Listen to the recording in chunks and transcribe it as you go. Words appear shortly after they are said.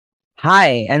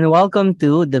Hi, and welcome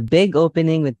to The Big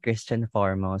Opening with Christian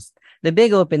Foremost. The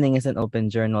Big Opening is an open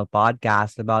journal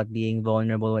podcast about being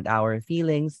vulnerable with our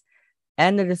feelings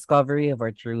and the discovery of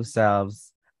our true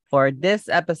selves. For this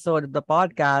episode of the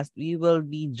podcast, we will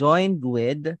be joined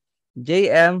with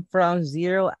JM from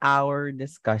Zero Hour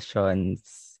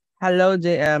Discussions. Hello,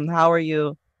 JM. How are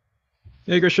you?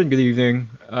 Hey Christian, good evening.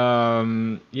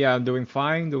 Yeah, I'm doing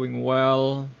fine, doing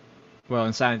well. Well,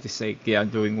 in sanity's sake, yeah,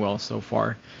 doing well so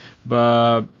far.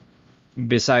 But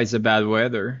besides the bad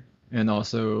weather and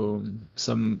also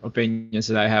some opinions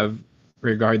that I have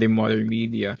regarding modern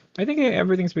media, I think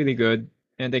everything's really good.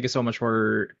 And thank you so much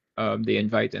for the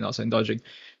invite and also indulging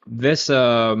this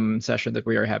session that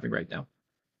we are having right now.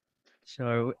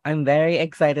 Sure. I'm very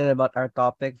excited about our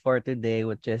topic for today,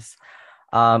 which is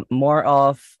more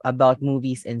of about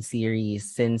movies and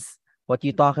series, since what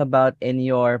you talk about in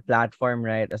your platform,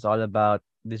 right, is all about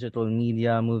digital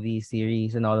media, movie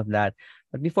series, and all of that.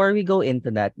 But before we go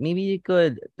into that, maybe you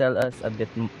could tell us a bit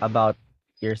about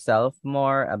yourself,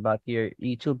 more about your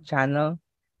YouTube channel,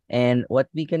 and what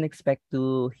we can expect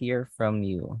to hear from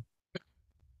you.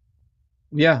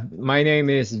 Yeah, my name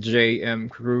is J.M.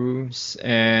 Cruz,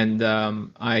 and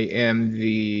I am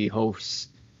the host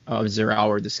of Zero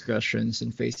Hour Discussions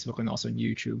on Facebook and also on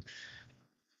YouTube.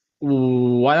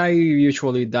 What I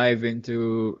usually dive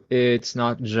into, it's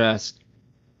not just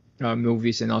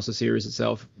movies and also series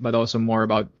itself, but also more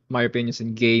about my opinions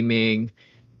in gaming,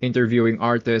 interviewing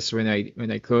artists when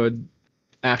I could.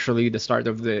 Actually, the start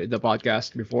of the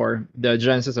podcast before the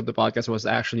genesis of the podcast was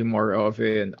actually more of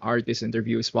an artist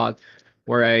interview spot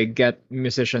where I get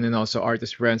musician and also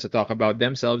artist friends to talk about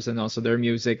themselves and also their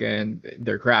music and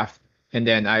their craft. And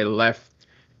then I left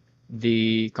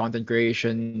the content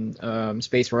creation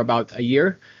space for about a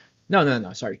year.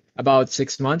 No, sorry, about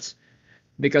 6 months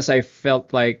because I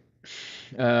felt like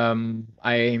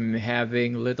I'm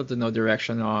having little to no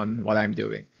direction on what I'm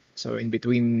doing. So in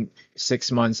between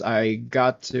 6 months, I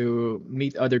got to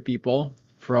meet other people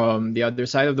from the other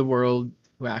side of the world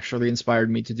who actually inspired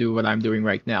me to do what I'm doing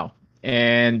right now.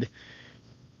 And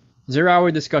Zero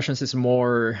Hour Discussions is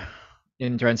more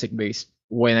intrinsic based.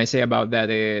 When I say about that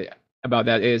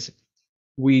is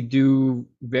we do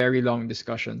very long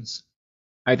discussions.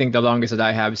 I think the longest that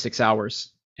I have is 6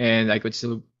 hours, and I could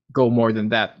still go more than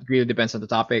that. It really depends on the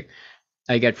topic.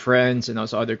 I get friends and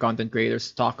also other content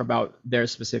creators talk about their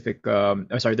specific,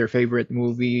 their favorite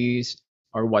movies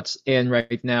or what's in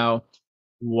right now.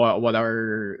 What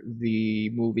are the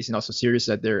movies and also series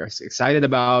that they're excited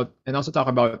about, and also talk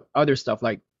about other stuff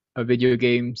like video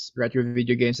games, retro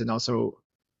video games, and also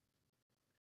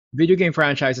video game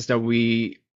franchises that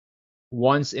we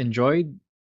once enjoyed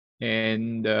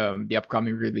and the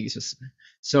upcoming releases.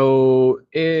 So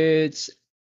it's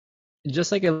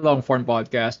just like a long form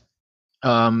podcast,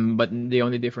 but the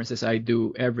only difference is I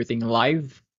do everything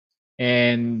live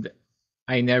and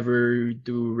I never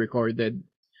do recorded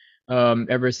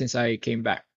ever since I came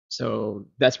back. So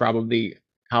that's probably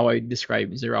how I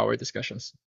describe Zero Hour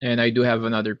Discussions. And I do have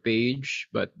another page,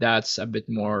 but that's a bit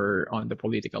more on the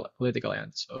political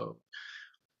end. So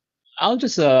I'll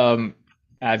just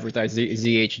advertise the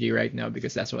ZHD right now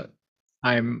because that's what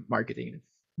I'm marketing.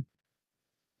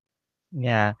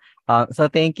 Yeah. So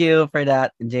thank you for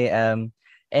that, JM.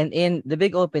 And in the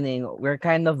big opening, we're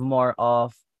kind of more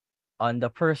of on the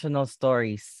personal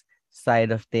stories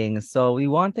side of things. So we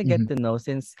want to get Mhm. to know,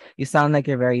 since you sound like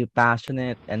you're very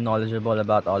passionate and knowledgeable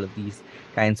about all of these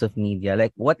kinds of media.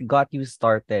 Like, what got you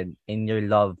started in your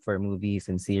love for movies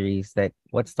and series? Like,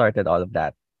 what started all of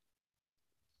that?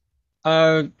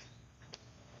 Uh,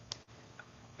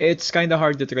 it's kind of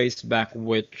hard to trace back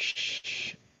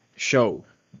which show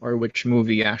or which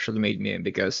movie actually made me in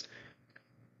because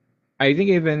I think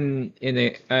even in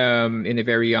a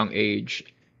very young age,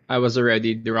 I was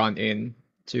already drawn in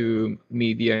to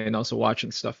media and also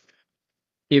watching stuff.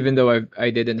 Even though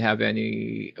I didn't have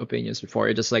any opinions before,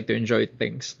 I just like to enjoy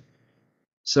things.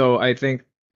 So I think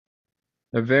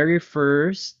the very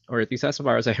first, or at least as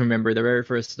far as I remember, the very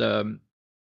first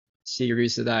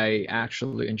series that I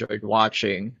actually enjoyed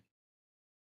watching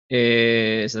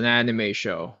is an anime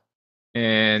show,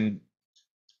 and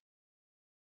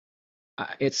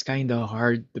it's kind of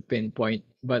hard to pinpoint,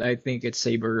 but I think it's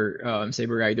Saber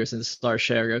Riders and the Star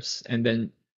Sheriffs, and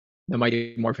then the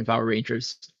Mighty Morphin Power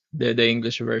Rangers, the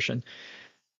English version.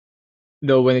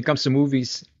 Though when it comes to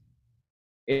movies,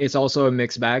 it's also a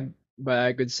mixed bag, but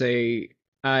I could say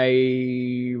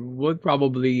I would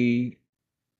probably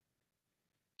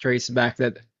trace back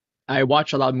that I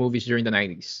watched a lot of movies during the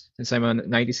 90s. Since I'm a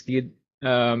 90s kid,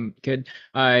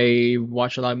 I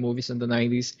watched a lot of movies in the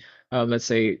 90s. Let's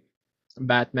say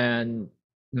Batman,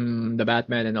 the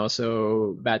Batman, and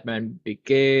also Batman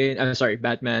Begin. I'm sorry,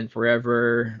 Batman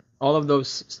Forever. All of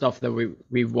those stuff that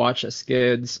we've watched as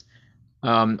kids.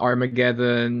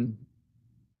 Armageddon,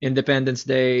 Independence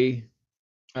Day.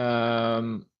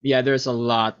 Yeah, there's a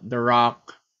lot. The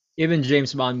Rock, even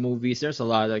James Bond movies. There's a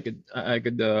lot I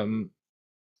could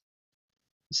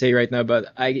say right now,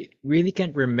 but I really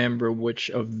can't remember which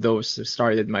of those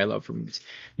started my love for movies.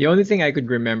 The only thing I could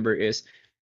remember is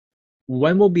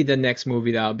when will be the next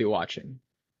movie that I'll be watching.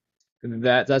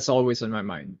 That's always on my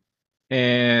mind.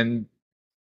 And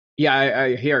yeah,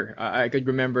 I could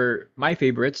remember my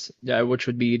favorites, which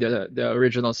would be the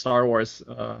original Star Wars,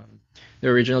 the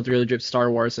original trilogy of Star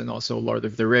Wars, and also Lord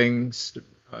of the Rings,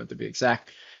 to be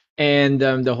exact, and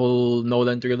the whole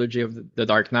Nolan trilogy of the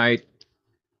Dark Knight.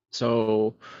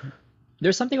 So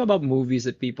there's something about movies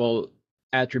that people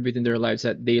attribute in their lives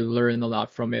that they learn a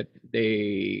lot from it.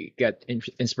 They get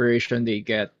inspiration. They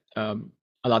get a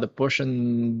lot of push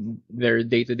in their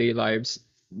day-to-day lives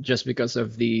just because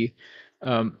of the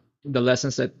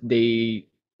lessons that they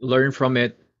learn from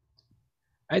it.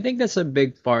 I think that's a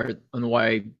big part on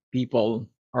why people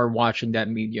are watching that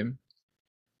medium.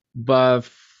 But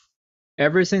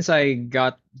ever since I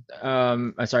got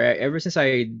ever since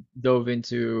I dove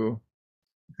into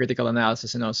critical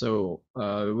analysis, and also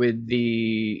with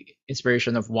the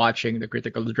inspiration of watching The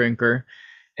Critical Drinker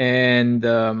and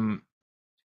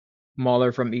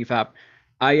Mahler from EFAP,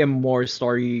 I am more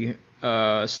story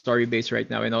based right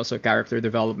now, and also character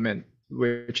development,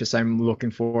 which is I'm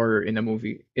looking for in a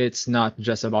movie. It's not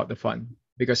just about the fun,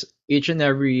 because each and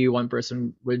every one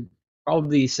person would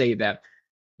probably say that,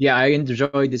 yeah, I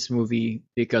enjoyed this movie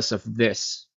because of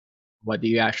this. What do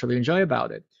you actually enjoy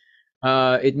about it?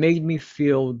 It made me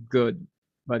feel good,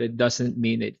 but it doesn't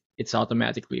mean it's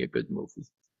automatically a good movie.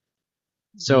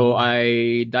 So Mm-hmm.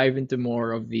 I dive into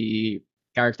more of the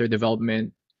character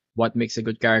development, what makes a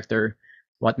good character,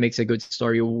 what makes a good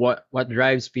story, what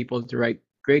drives people to write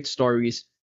great stories,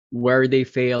 where they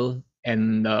fail,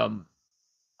 and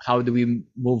how do we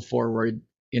move forward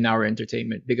in our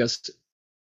entertainment. Because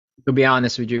to be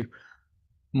honest with you,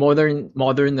 modern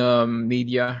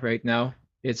media right now,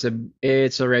 it's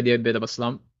already a bit of a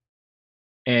slump,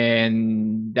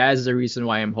 and that's the reason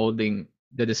why I'm holding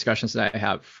the discussions that I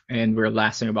have, and we're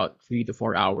lasting about 3 to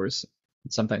 4 hours,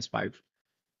 sometimes five,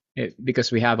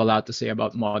 because we have a lot to say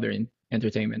about modern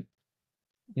entertainment.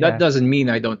 That Yeah, doesn't mean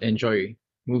I don't enjoy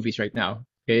movies right now.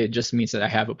 It just means that I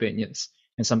have opinions,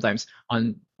 and sometimes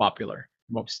unpopular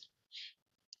most.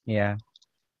 yeah.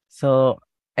 So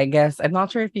I guess I'm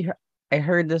not sure if I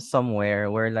heard this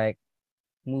somewhere where like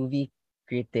movie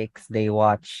critics they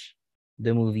watch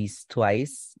the movies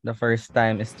twice. The first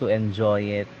time is to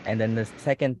enjoy it, and then the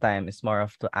second time is more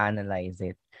of to analyze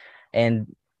it.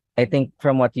 And I think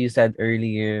from what you said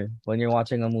earlier, when you're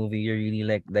watching a movie, you're really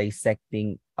like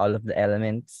dissecting all of the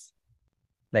elements,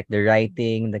 like the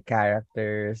writing, the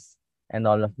characters, and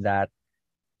all of that.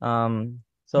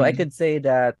 So I Mm. could say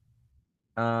that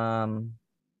um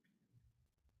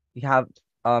you have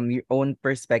your own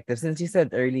perspective, since you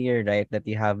said earlier, right, that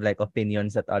you have like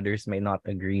opinions that others may not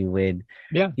agree with.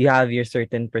 Yeah. You have your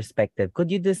certain perspective.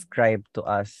 Could you describe to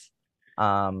us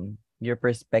your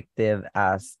perspective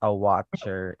as a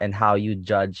watcher and how you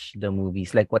judge the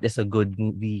movies? Like what is a good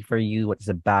movie for you? What is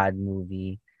a bad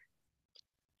movie?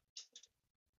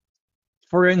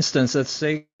 For instance, let's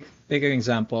take an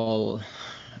example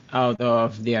out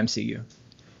of the MCU.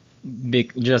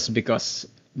 Just because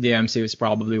the MCU is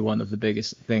probably one of the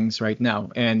biggest things right now,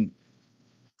 and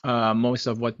most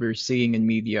of what we're seeing in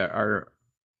media are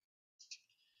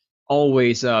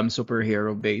always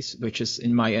superhero based, which is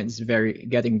in my end is very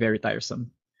getting very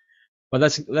tiresome. But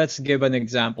let's give an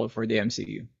example for the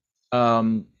MCU.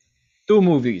 Um, two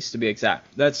movies to be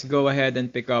exact. Let's go ahead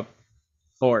and pick up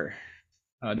Thor,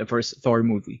 the first Thor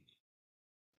movie,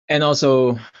 and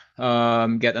also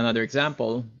get another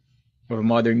example for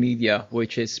modern media,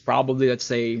 which is probably, let's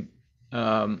say,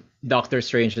 Doctor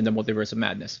Strange and the Multiverse of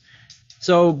Madness.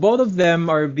 So both of them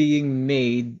are being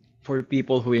made for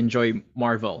people who enjoy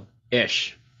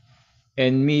Marvel-ish.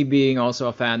 And me being also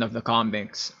a fan of the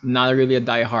comics, not really a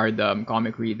diehard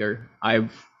comic reader.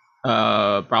 I've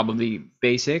probably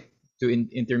basic to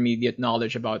intermediate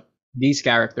knowledge about these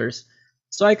characters.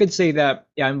 So I could say that,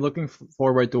 yeah, I'm looking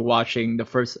forward to watching the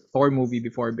first Thor movie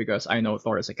before, because I know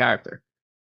Thor as a character.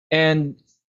 And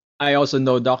I also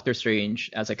know Doctor Strange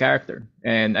as a character,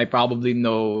 and I probably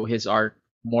know his arc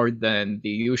more than the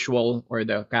usual or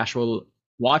the casual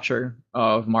watcher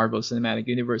of Marvel Cinematic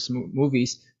Universe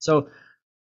movies. So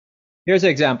here's an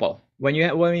example: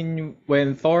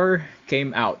 when Thor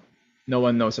came out, no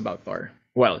one knows about Thor.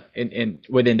 Well, in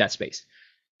within that space.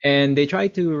 And they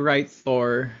tried to write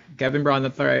Thor. Kevin Brown,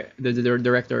 the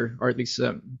director, or at least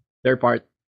their part,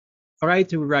 tried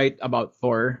to write about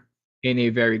Thor in a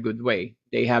very good way.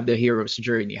 They have the hero's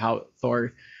journey, how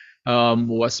Thor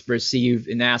was perceived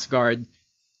in Asgard,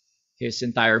 his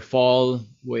entire fall,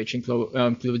 which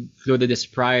included his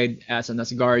pride as an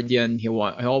Asgardian. He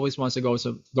always wants to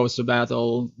goes to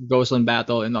battle, goes on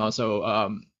battle, and also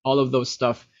all of those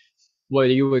stuff what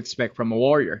you expect from a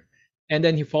warrior. And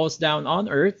then he falls down on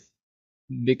Earth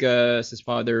because his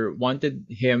father wanted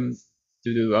him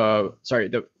to do.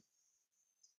 The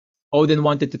Odin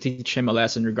wanted to teach him a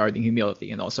lesson regarding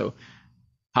humility and also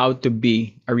how to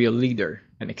be a real leader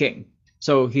and a king.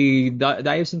 So he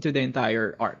dives into the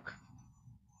entire arc,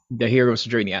 the hero's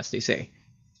journey, as they say.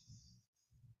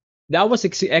 That was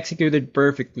executed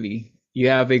perfectly. You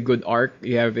have a good arc,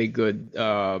 you have a good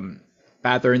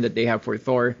pattern that they have for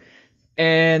Thor,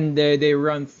 and they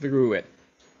run through it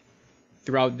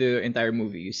throughout the entire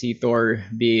movie. You see Thor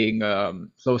being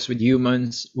close with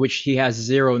humans, which he has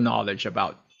zero knowledge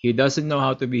about. He doesn't know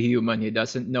how to be human. He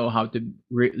doesn't know how to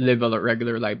live a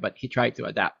regular life, but he tried to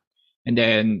adapt. And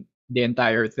then the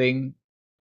entire thing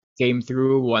came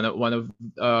through. One of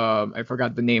I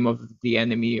forgot the name of the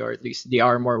enemy, or at least the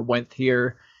armor went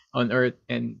here on Earth,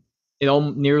 and it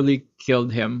all nearly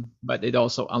killed him, but it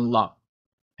also unlocked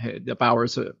the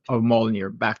powers of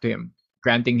Mjolnir back to him,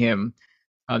 granting him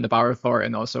the power of Thor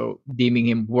and also deeming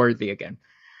him worthy again.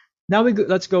 Now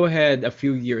let's go ahead a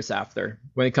few years after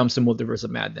when it comes to Multiverse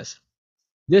of Madness.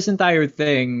 This entire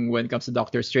thing, when it comes to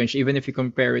Doctor Strange, even if you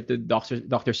compare it to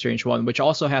Doctor Strange 1, which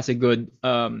also has a good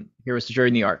hero's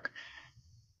journey arc,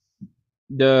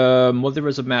 the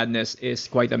Multiverse of Madness is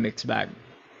quite a mixed bag.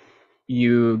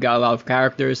 You got a lot of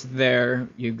characters there.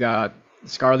 You got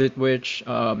Scarlet Witch.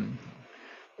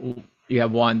 You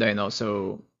have Wanda and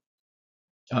also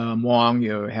Wong.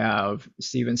 You have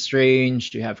Stephen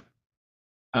Strange. You have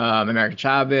American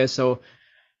Chavez. So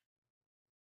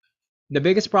the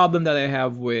biggest problem that I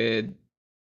have with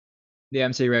the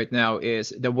MC right now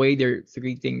is the way they're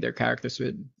treating their characters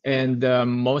with, and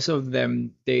most of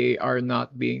them they are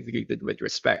not being treated with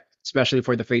respect, especially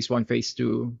for the Phase One, Phase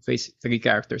Two, Phase Three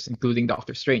characters, including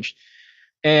Doctor Strange.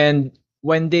 And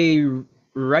when they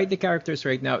write the characters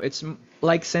right now, it's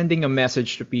like sending a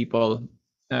message to people.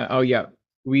 Oh yeah,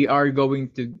 we are going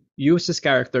to use this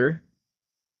character,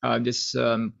 this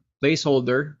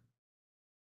placeholder,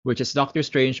 which is Doctor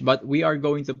Strange, but we are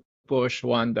going to push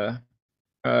Wanda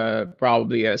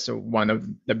probably as one of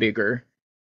the bigger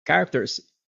characters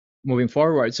moving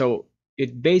forward. So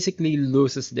it basically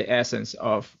loses the essence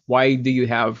of why do you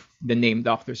have the name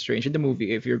Doctor Strange in the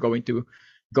movie if you're going to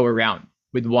go around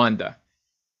with Wanda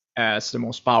as the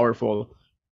most powerful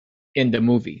in the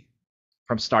movie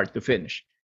from start to finish.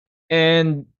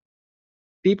 And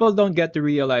people don't get to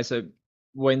realize that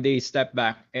when they step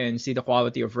back and see the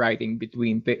quality of writing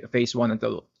between phase one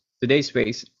until today's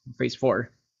phase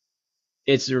four,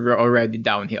 it's already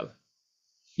downhill.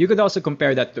 You could also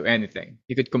compare that to anything.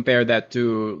 You could compare that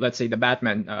to, let's say, the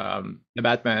Batman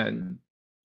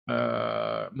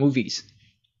movies.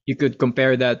 You could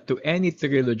compare that to any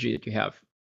trilogy that you have.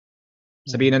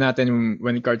 Sabihin na natin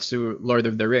when it comes to Lord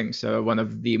of the Rings, one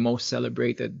of the most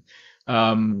celebrated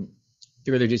um,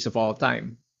 trilogies of all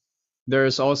time.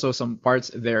 There's also some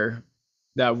parts there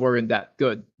that weren't that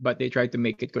good, but they tried to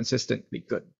make it consistently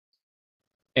good.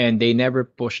 And they never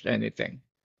pushed anything.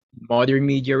 Modern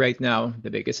media right now, the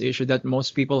biggest issue that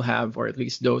most people have, or at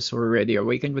least those who are already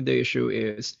awakened with the issue,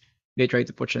 is they try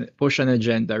to push an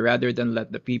agenda rather than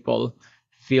let the people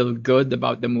feel good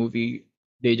about the movie.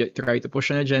 They try to push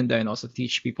an agenda and also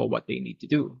teach people what they need to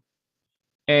do.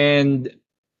 And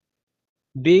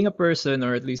being a person,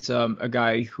 or at least a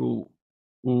guy who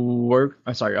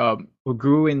who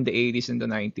grew in the 80s and the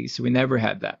 90s, we never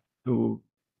had that. Who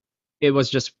It was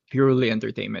just purely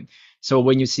entertainment. So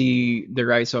when you see the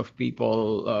rise of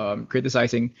people the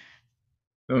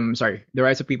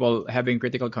rise of people having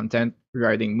critical content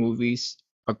regarding movies,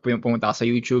 pag pumunta sa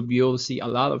YouTube, you'll see a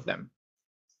lot of them.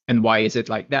 And why is it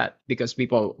like that? Because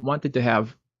people wanted to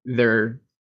have their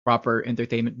proper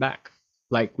entertainment back.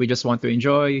 Like, we just want to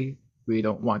enjoy. We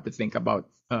don't want to think about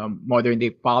modern day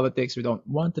politics. We don't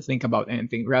want to think about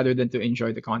anything rather than to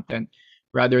enjoy the content,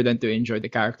 rather than to enjoy the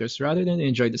characters, rather than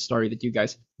enjoy the story that you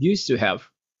guys used to have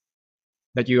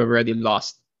that you already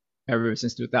lost ever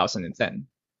since 2010.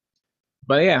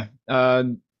 But yeah,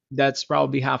 that's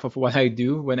probably half of what I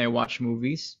do when I watch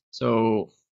movies.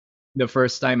 So the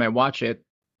first time I watch it,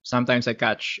 sometimes I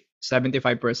catch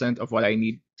 75% of what I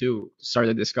need to start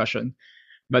a discussion.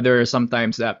 But there are some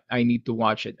times that I need to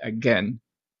watch it again,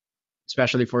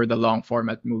 especially for the long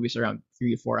format movies around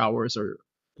 3 4 hours or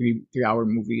 3 hour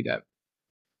movie that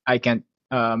I can't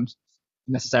um,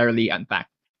 necessarily unpack.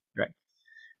 Right.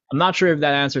 I'm not sure if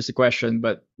that answers the question,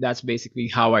 but that's basically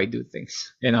how I do things.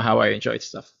 How I enjoy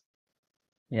stuff.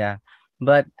 Yeah.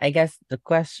 But I guess the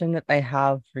question that I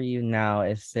have for you now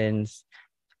is, since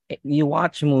you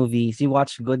watch movies, you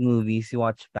watch good movies, you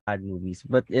watch bad movies,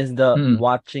 but is the Hmm.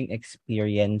 watching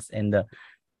experience and the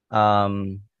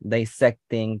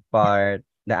dissecting part,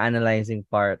 the analyzing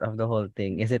part of the whole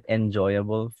thing, is it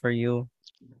enjoyable for you?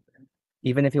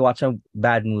 Even if you watch a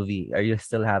bad movie, are you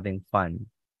still having fun?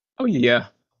 Oh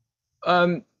yeah.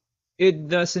 Um, it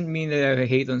doesn't mean that I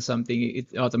hate on something.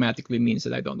 It automatically means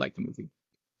that I don't like the movie.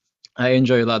 I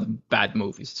enjoy a lot of bad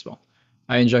movies as well.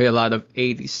 I enjoy a lot of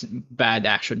 80s bad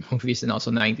action movies and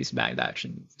also 90s bad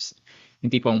action movies. Yung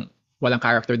tipong walang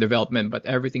character development, but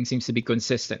everything seems to be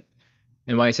consistent.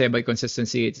 And when I say by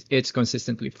consistency, it's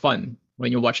consistently fun.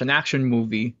 When you watch an action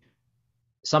movie,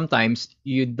 sometimes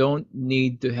you don't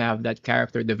need to have that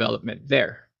character development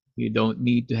there. You don't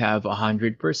need to have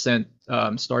 100%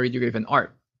 story-driven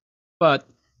art, but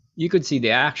you could see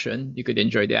the action. You could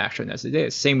enjoy the action as it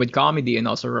is. Same with comedy and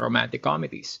also romantic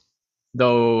comedies.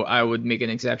 Though I would make an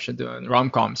exception to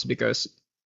rom-coms because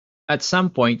at some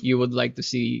point you would like to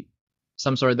see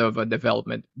some sort of a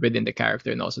development within the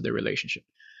character and also the relationship.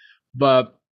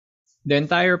 But the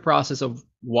entire process of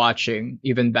watching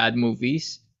even bad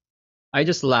movies, I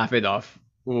just laugh it off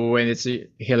when it's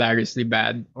hilariously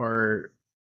bad, or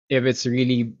if it's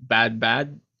really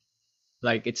bad,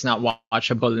 like it's not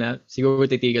watchable na. Siguro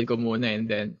titigil ko muna and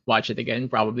then watch it again,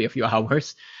 probably a few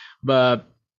hours. But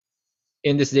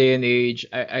in this day and age,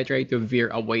 I try to veer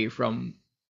away from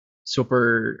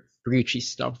super preachy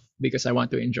stuff because I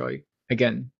want to enjoy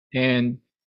again. And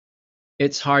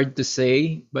it's hard to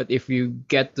say, but if you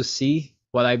get to see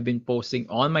what I've been posting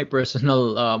on my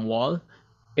personal wall,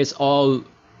 it's all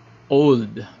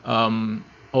old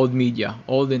old media,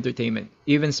 old entertainment,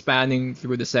 even spanning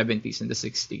through the 70s and the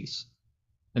 60s.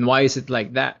 And why is it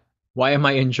like that? Why am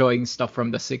I enjoying stuff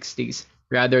from the 60s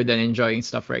rather than enjoying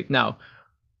stuff right now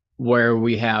where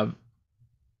we have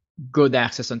good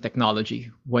access on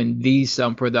technology, when these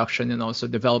production and also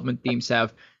development teams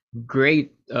have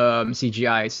great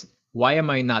CGIs? Why am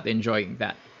I not enjoying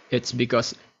that? It's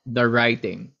because the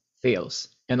writing fails.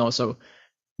 And also,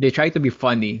 they try to be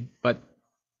funny, but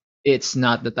it's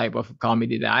not the type of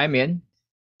comedy that I'm in.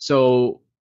 So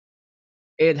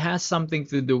it has something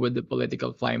to do with the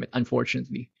political climate,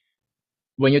 unfortunately.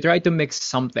 When you try to mix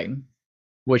something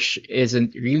which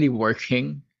isn't really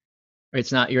working, or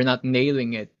it's not, you're not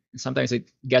nailing it, sometimes it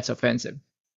gets offensive.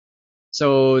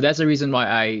 So that's the reason why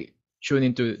I tune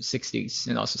into 60s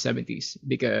and also 70s,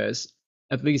 because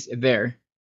at least there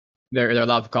are a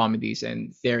lot of comedies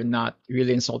and they're not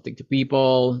really insulting to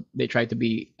people. They try to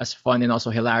be as fun and also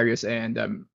hilarious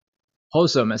and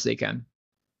wholesome as they can,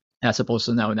 as opposed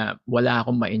to now na wala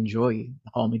akong ma-enjoy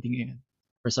na comedy ngayon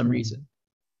for some Mm. reason.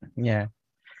 Yeah.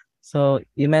 So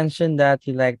you mentioned that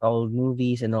you liked old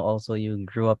movies and also you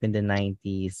grew up in the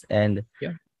 90s, and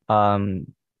Yeah. um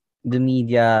the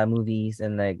media, movies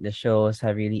and like the shows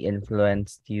have really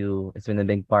influenced you. It's been a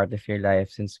big part of your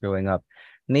life since growing up.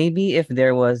 Maybe if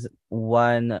there was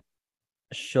one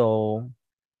show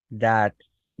that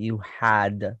you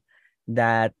had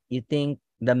that you think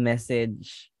the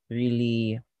message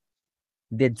really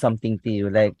did something to you,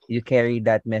 like you carried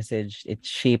that message, it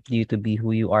shaped you to be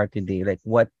who you are today, like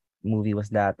what movie was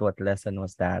that, what lesson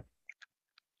was that?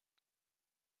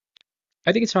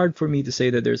 I think it's hard for me to say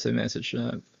that there's a message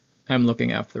I'm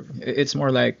looking after. It's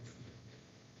more like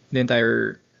the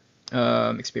entire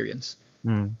experience.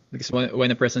 Mm. Because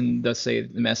when a person does say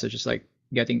the message is like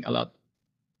getting a lot,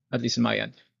 at least in my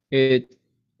end,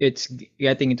 it's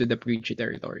getting into the preachy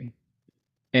territory.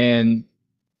 And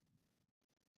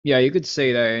yeah, you could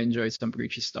say that I enjoy some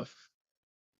preachy stuff.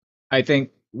 I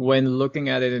think when looking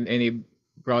at it in any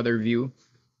broader view,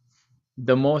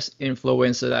 the most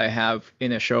influence that I have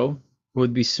in a show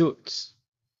would be Suits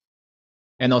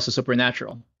and also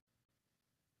Supernatural.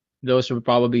 Those were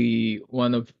probably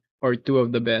one of or two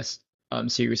of the best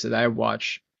series that I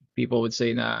watched. People would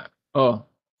say na, oh,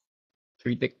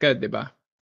 critic ka, di ba?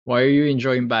 Why are you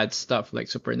enjoying bad stuff like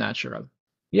Supernatural?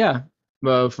 Yeah,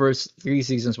 well, first 3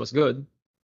 seasons was good.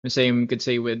 The same could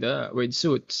say with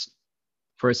Suits.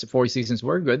 First 4 seasons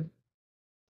were good,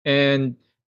 and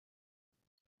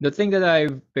the thing that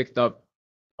I've picked up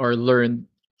or learned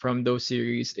from those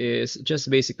series is just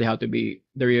basically how to be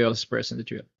the realest person that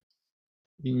you are.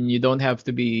 You don't have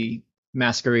to be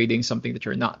masquerading something that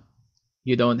you're not.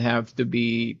 You don't have to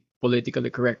be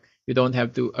politically correct. You don't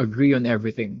have to agree on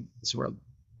everything in this world.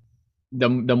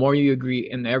 the more you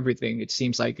agree in everything, it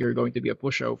seems like you're going to be a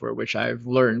pushover, which I've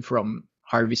learned from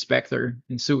Harvey Specter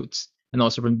in Suits, and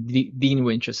also from Dean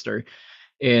Winchester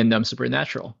in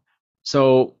Supernatural.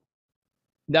 So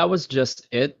that was just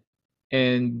it,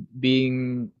 and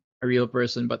being a real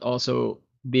person, but also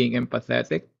being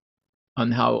empathetic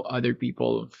on how other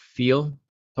people feel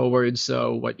towards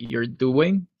what you're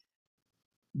doing.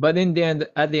 But in the end,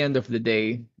 at the end of the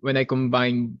day, when I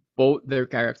combine both their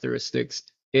characteristics,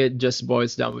 it just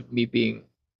boils down with me being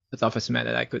the toughest man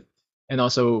that I could, and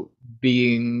also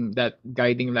being that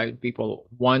guiding light people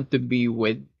want to be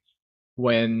with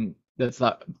when the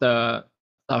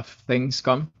tough things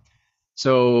come.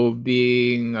 So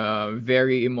being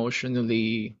very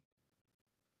emotionally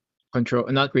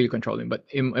not really controlling, but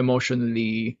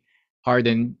emotionally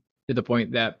hardened to the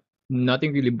point that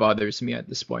nothing really bothers me at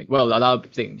this point. Well, a lot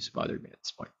of things bother me at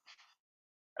this point.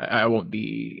 I won't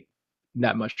be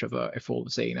that much of a fool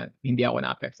saying that hindi ako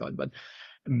naapektuhan, but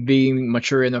being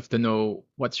mature enough to know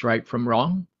what's right from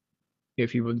wrong,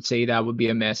 if you would say that would be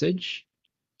a message,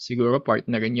 siguro part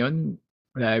na rin yun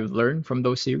that I've learned from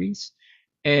those series.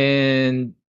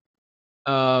 And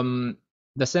um,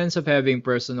 the sense of having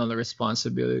personal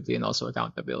responsibility and also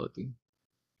accountability.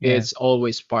 Yes. It's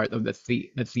always part of the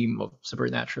theme of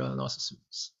Supernatural and also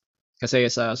Suits. Kasi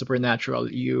as a Supernatural,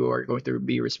 you are going to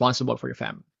be responsible for your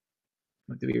family,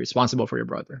 going to be responsible for your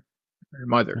brother or your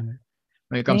mother. Mhm.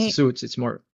 When it comes to May Suits, it's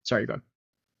more. Sorry, go.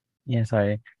 Yeah,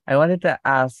 sorry. I wanted to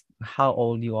ask how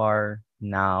old you are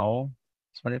now.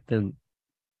 Just wanted to,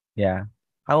 yeah.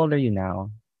 How old are you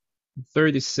now?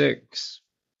 36.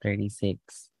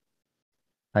 36.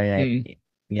 All right. Mm,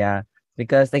 Yeah.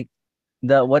 Because like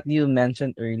what you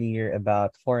mentioned earlier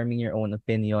about forming your own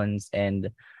opinions and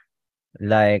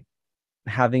like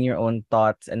having your own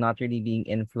thoughts and not really being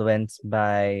influenced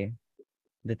by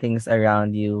the things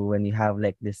around you when you have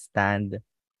like this stand.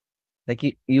 Like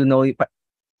you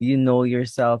know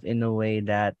yourself in a way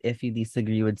that if you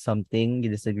disagree with something, you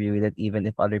disagree with it even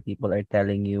if other people are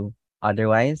telling you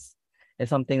otherwise. It's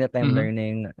something that I'm mm-hmm.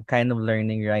 learning, kind of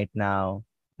learning right now.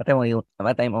 But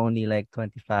I'm only like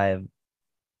 25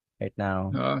 right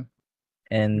now. uh, got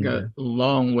And a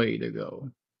long way to go,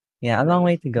 yeah, a long brother.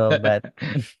 way to go, but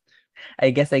I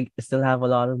guess I still have a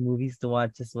lot of movies to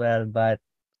watch as well, but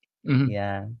Mhm.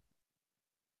 yeah.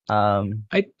 Um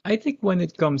I think when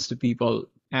it comes to people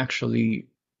actually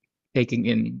taking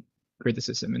in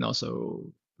criticism and also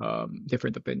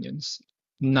different opinions,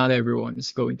 not everyone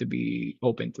is going to be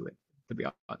open to it. To be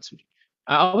honest with you,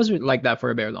 I was like that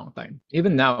for a very long time.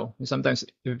 Even now, sometimes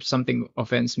if something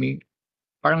offends me,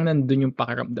 parang nandun yung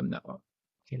pakiramdam na, oh,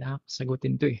 kailangan ko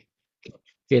sagutin to eh.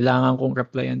 Kailangan kong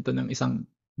replyan to ng isang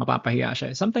mapapahiya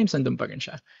siya. Sometimes nandun pa rin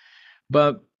siya.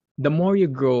 But the more you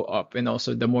grow up and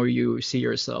also the more you see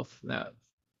yourself na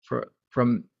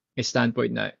from a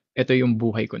standpoint na ito yung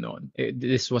buhay ko noon.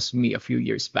 This was me a few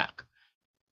years back.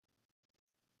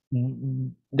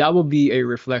 That will be a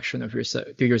reflection of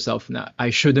yourself to yourself na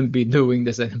I shouldn't be doing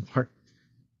this anymore.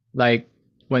 Like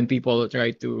when people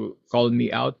try to call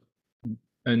me out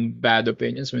and bad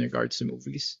opinions when regards to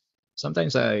movies.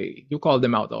 Sometimes I do call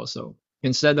them out also.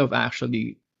 Instead of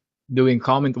actually doing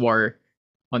comment war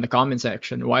on the comment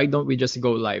section, why don't we just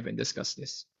go live and discuss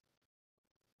this?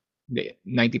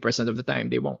 90% of the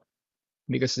time they won't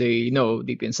because they know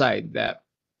deep inside that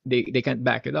they can't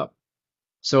back it up.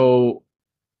 So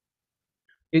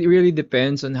it really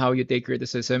depends on how you take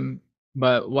criticism.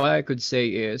 But what I could say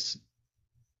is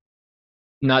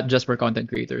not just for content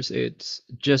creators, it's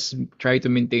just try to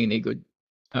maintain a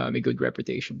good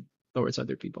reputation towards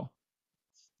other people.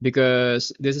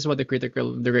 Because this is what the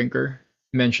critical drinker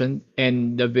mentioned,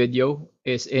 and the video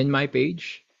is in my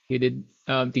page. He did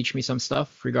teach me some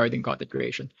stuff regarding content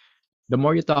creation. The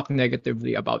more you talk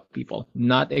negatively about people,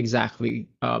 not exactly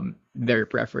their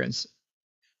preference,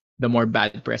 the more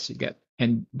bad press you get,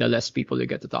 and the less people you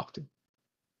get to talk to.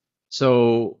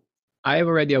 So I have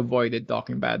already avoided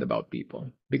talking bad about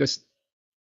people because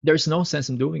there's no sense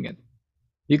in doing it.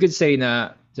 You could say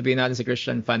na, sabihin natin si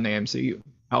Christian fan ng MCU.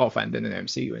 Ako fan din ng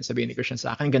MCU. And sabihin ni Christian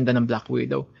sa akin, ganda ng Black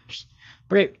Widow.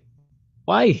 Pre,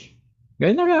 why?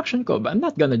 Ganyan na reaction ko. But I'm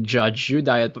not gonna judge you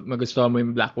dahil magustuhan mo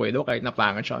yung Black Widow kahit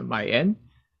napangat siya on my end.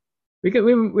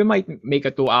 We might make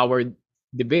a 2 hour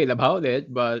debate about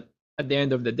it, but at the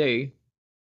end of the day,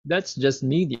 that's just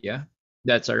media.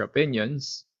 That's our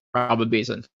opinions, probably based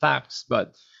on facts,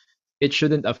 but it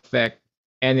shouldn't affect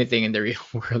anything in the real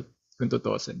world. Kung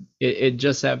tutusin. It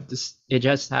just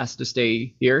has to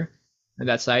stay here on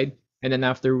that side. And then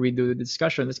after we do the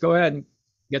discussion, let's go ahead and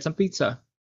get some pizza.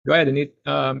 Go ahead and eat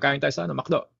kain tayo sa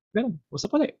McDo. Ganun.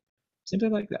 Usap ulit.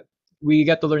 Simple like that. we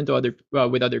get to learn to other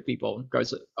with other people,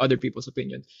 regards to other people's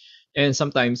opinion. And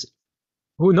sometimes,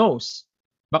 who knows?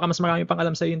 Baka mas marami pang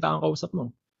alam sa yung taong kausap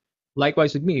mo.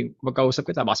 Likewise with me, magkausap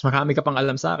kita, mas marami ka pang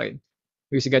alam sa akin.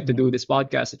 Because you get to do Mm-mm. this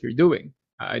podcast that you're doing.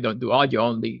 I don't do audio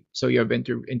only, so you have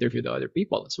interviewed other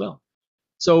people as well.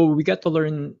 So we get to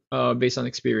learn based on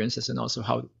experiences and also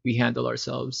how we handle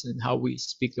ourselves and how we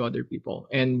speak to other people.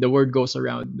 And the word goes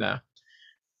around that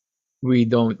we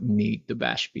don't need to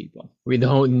bash people. We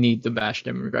don't need to bash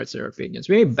them in regards to their opinions.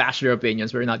 We may bash their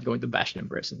opinions. We're not going to bash them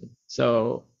personally.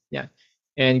 So yeah,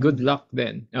 and good luck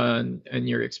then on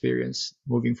your experience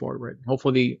moving forward.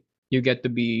 Hopefully, you get to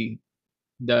be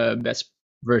the best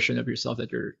version of yourself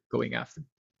that you're going after.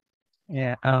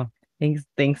 Yeah.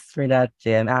 Thanks for that,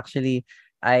 Jim. Actually,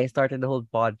 I started the whole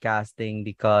podcasting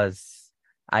because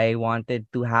I wanted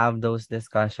to have those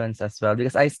discussions as well.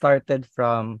 Because I'm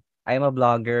a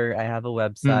blogger. I have a Mm.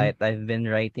 website. I've been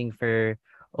writing for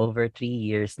over 3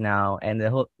 years now, and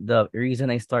the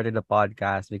reason I started the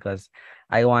podcast because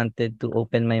I wanted to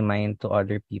open my mind to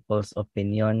other people's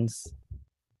opinions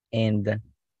and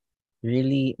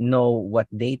really know what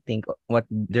they think, what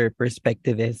their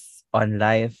perspective is on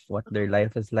life, what their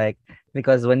life is like.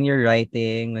 Because when you're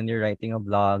writing a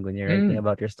blog, when you're writing Mm.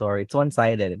 about your story, it's one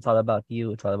sided. It's all about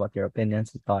you, it's all about your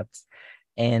opinions and thoughts.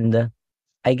 And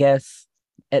I guess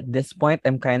at this point,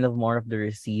 I'm kind of more of the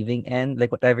receiving end.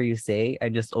 Like whatever you say,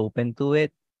 I'm just open to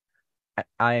it.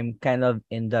 I'm kind of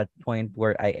in that point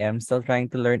where I am still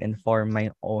trying to learn and form my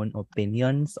own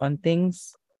opinions on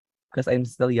things because I'm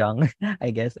still young.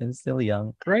 I guess I'm still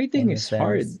young Writing in a is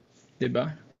hard, sense.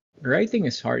 diba? Writing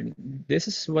is hard.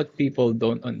 This is what people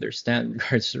don't understand in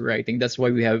regards to writing. That's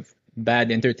why we have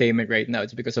bad entertainment right now.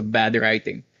 It's because of bad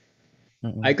writing.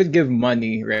 I Mm-mm. could give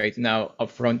money right now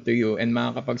upfront to you and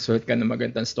makakapagsulat ka ng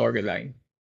magandang storyline.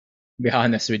 Be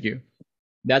honest with you.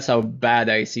 That's how bad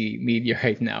I see media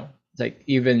right now. It's like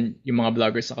even yung mga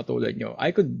vloggers na katulad nyo, I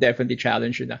could definitely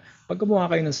challenge you na pag gumawa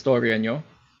kayo ng storya nyo,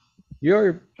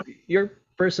 your your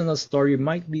personal story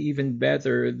might be even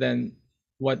better than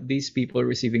what these people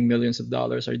receiving millions of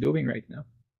dollars are doing right now.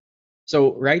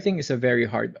 So writing is a very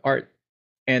hard art,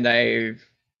 and I have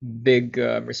big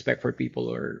respect for people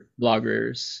or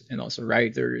bloggers and also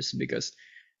writers because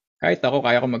kahit ako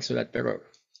kaya ko magsulat pero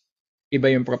iba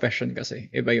yung profession kasi,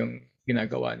 iba yung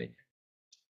ginagawa niya.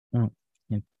 Mm.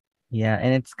 Yep. Yeah,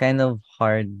 and it's kind of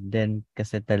hard then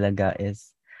kasi talaga is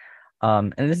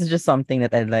and this is just something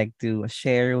that I'd like to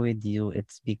share with you.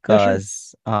 It's Yeah, sure.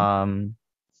 because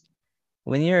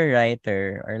when you're a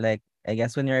writer or like I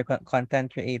guess when you're a content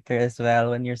creator as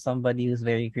well, when you're somebody who's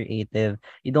very creative,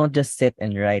 you don't just sit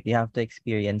and write. You have to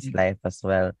experience life as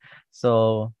well.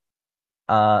 So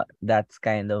that's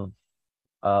kind of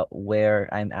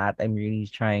where I'm at. I'm really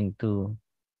trying to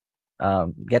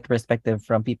get perspective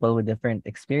from people with different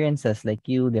experiences like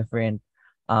you, different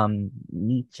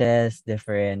niches,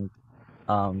 different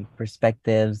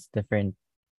perspectives, different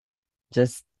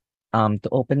just to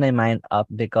open my mind up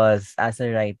because as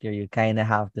a writer you kind of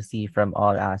have to see from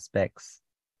all aspects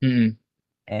Mm-mm.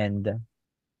 and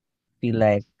feel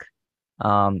like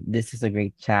this is a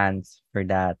great chance for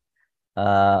that.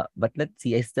 But let's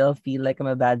see, I still feel like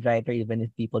I'm a bad writer even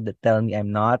if people that tell me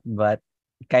I'm not, but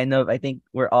kind of I think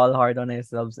we're all hard on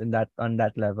ourselves in that on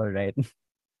that level, right?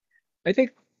 I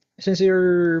think since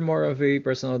you're more of a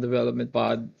personal development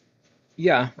pod,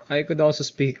 yeah, I could also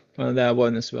speak on that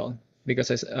one as well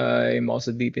because I'm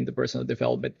also deep into personal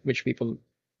development, which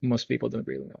most people don't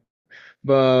really know.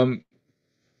 But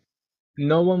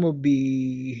no one will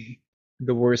be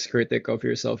the worst critic of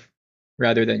yourself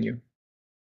rather than you.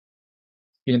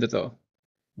 Yun yung totoo.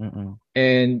 Mm-mm.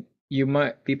 And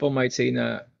people might say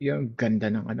na, yung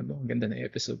ganda ng ano mo, ganda ng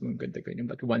episode mo, ganda ganyan.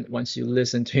 But once you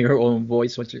listen to your own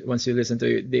voice, once you listen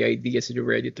to the ideas that you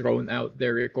already thrown out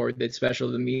there, recorded,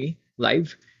 especially to me,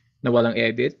 live, na walang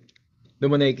edit,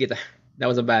 doon mo nakikita, that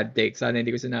was a bad take. Sana hindi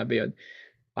ko sinabi yun.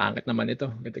 Pangit naman ito,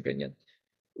 ganda ganyan.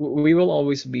 We will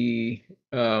always be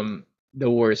the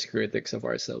worst critics of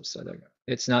ourselves. Talaga.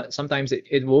 It's not, sometimes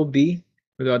it will be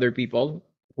with other people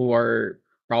who are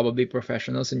probably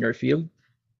professionals in your field,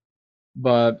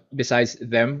 but besides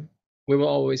them, we will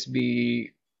always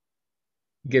be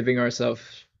giving ourselves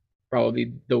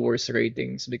probably the worst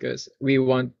ratings because we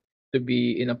want to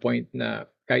be in a point na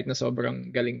kahit na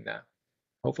sobrang galing na,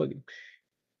 hopefully,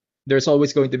 there's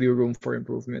always going to be room for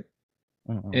improvement.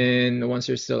 Mm-mm. And once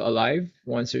you're still alive,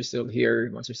 once you're still here,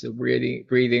 once you're still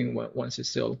breathing, once you're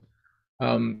still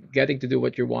getting to do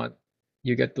what you want,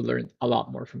 you get to learn a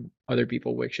lot more from other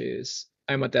people, which is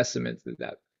I'm a testament to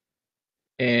that.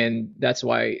 And that's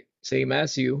why, same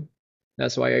as you,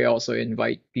 that's why I also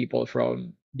invite people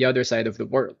from the other side of the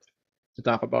world. to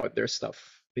talk about their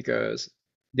stuff because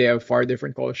they have far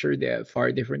different culture, they have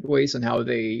far different ways on how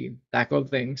they tackle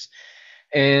things,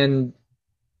 and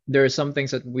there are some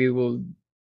things that we will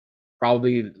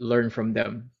probably learn from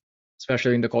them,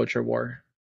 especially in the culture war.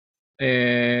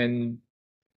 And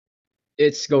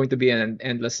it's going to be an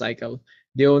endless cycle.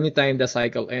 The only time the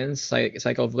cycle ends,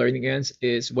 cycle of learning ends,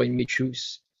 is when we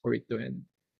choose for it to end.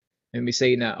 And we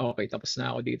say na, okay, tapos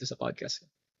na ako dito sa podcast.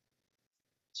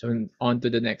 So on to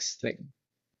the next thing,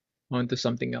 on to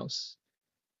something else.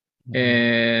 Mhm.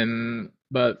 And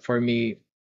but for me,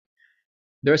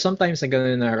 there are sometimes na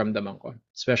ganun na nararamdaman ko,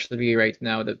 especially right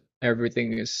now that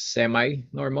everything is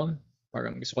semi-normal.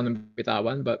 Parang gusto ko nang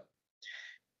bitawan, but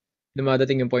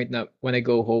dumadating yung point na when I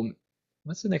go home,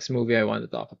 what's the next movie I want to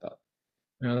talk about?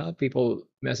 A lot of people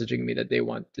messaging me that they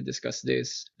want to discuss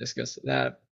this, discuss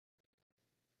that.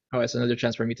 Oh, it's another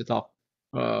chance for me to talk,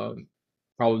 um,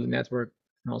 probably network,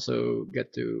 and also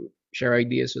get to share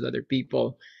ideas with other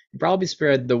people, and probably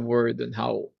spread the word on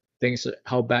how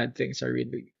bad things are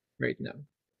really right now,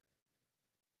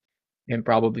 and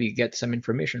probably get some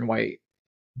information why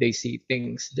they see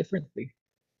things differently.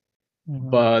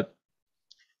 Mhm. But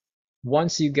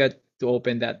once you get to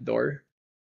open that door,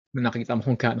 na nakita mo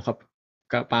kung gaano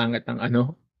kapangit ang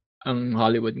ang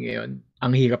Hollywood ngayon,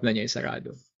 ang hirap na niya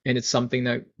isarado. And it's something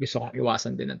na gusto kong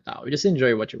iwasan din ng tao. Just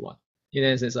enjoy what you want.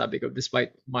 Yun ang sinasabi ko.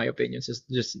 Despite my opinions,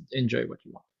 just enjoy what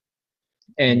you want.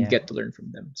 And Yeah. get to learn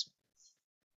from them.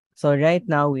 So right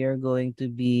now we are going to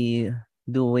be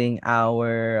doing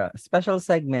our special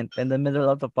segment in the middle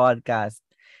of the podcast.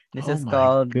 This Oh is my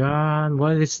called God,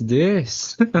 what is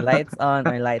this? Lights On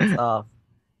or Lights Off.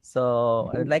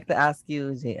 So I'd like to ask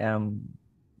you,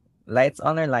 lights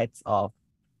on or lights off?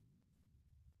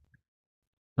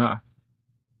 Huh.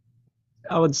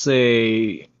 I would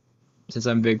say, since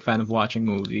I'm a big fan of watching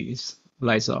movies,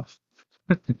 lights off.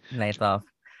 Lights off.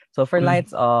 So for Mm,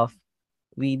 lights off,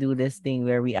 we do this thing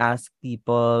where we ask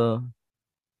people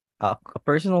a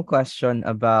personal question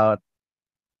about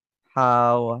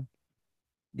how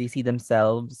they see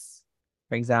themselves.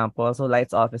 For example, so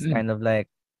lights off is mm. kind of like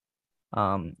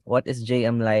what is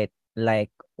JM light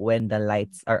like when the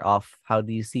lights are off? How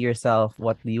do you see yourself?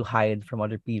 What do you hide from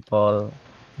other people?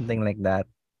 Something like that.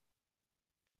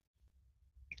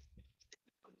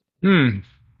 Hmm.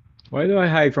 Why do I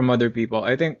hide from other people?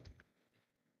 I think,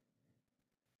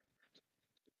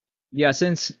 yeah,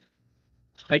 since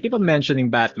I keep on mentioning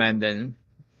Batman then,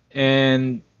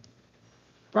 and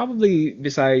probably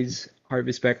besides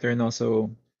Harvey Specter and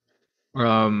also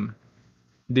um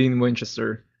Dean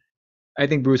Winchester, I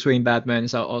think Bruce Wayne Batman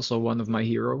is also one of my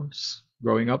heroes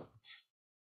growing up.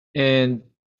 And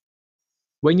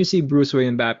when you see Bruce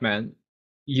Wayne and Batman,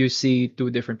 you see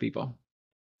two different people.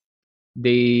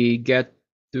 They get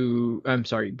I'm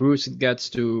sorry, Bruce gets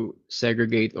to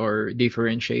segregate or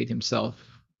differentiate himself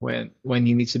when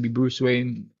he needs to be Bruce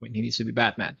Wayne, when he needs to be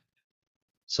Batman.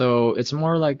 So it's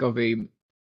more like of a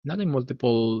not a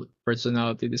multiple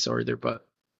personality disorder, but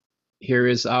here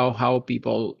is how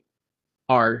people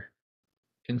are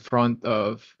in front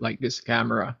of like this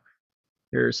camera.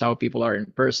 Here's how people are in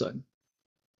person.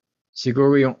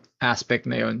 Siguro yung aspect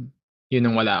na yun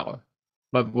ang wala ko.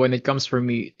 But when it comes for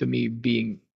me to me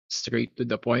being straight to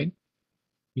the point,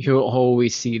 you'll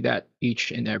always see that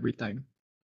each and every time.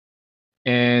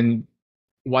 And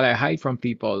what I hide from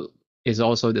people is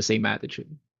also the same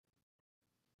attitude.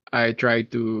 I try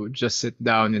to just sit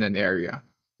down in an area.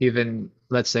 Even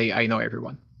let's say I know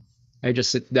everyone. I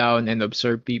just sit down and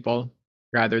observe people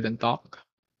rather than talk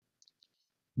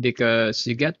because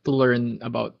you get to learn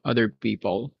about other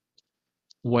people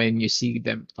when you see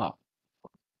them talk,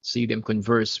 see them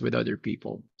converse with other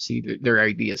people, see their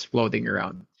ideas floating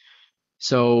around.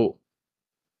 So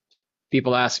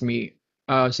people ask me,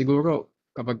 siguro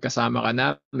kapag kasama ka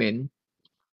namin,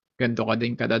 ganito ka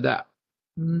din kadada.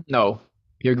 No,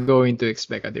 you're going to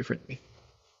expect a different me.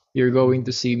 You're going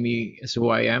to Mhm. see me as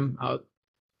who I am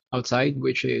outside,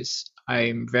 which is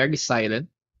I'm very silent.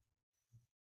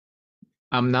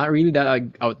 I'm not really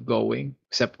that outgoing,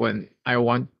 except when I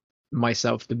want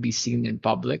myself to be seen in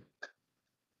public,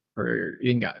 or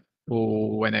yun nga,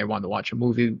 o when I want to watch a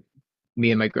movie,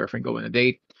 me and my girlfriend go on a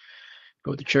date,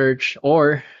 go to church,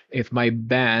 or if my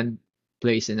band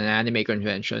plays in an anime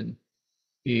convention,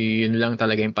 yun lang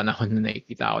talaga yung panahon na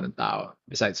nakikita ako ng tao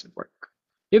besides work.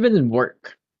 Even in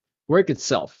work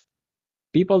itself,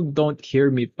 people don't hear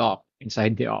me talk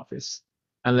inside the office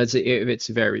unless if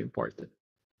it's very important.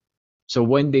 So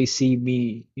when they see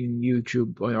me in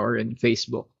YouTube or in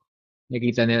Facebook,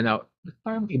 nakita nila na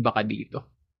parang iba ka dito.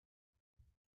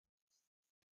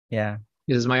 Yeah.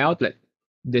 This is my outlet.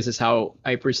 This is how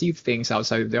I perceive things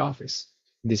outside of the office.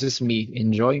 This is me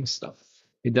enjoying stuff.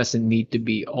 It doesn't need to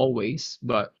be always,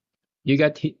 but you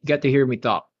get to hear me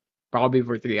talk probably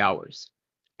for 3 hours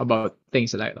about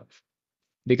things that I love.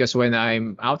 Because when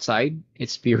I'm outside,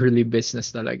 it's purely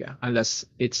business talaga. Unless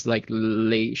it's like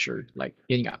leisure. Like,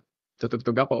 yun nga,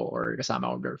 tutugtog ako or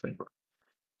kasama ko girlfriend ko.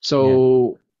 Yeah.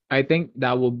 So, I think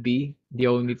that will be the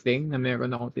only thing na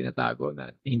meron akong tinatago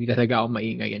na hindi talaga ako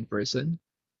maingay in person.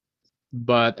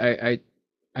 But I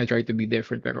try to be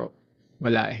different pero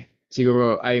wala eh.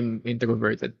 Siguro I'm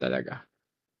introverted talaga.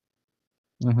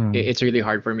 Mm-hmm. It's really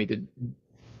hard for me to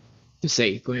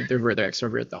say kung introvert or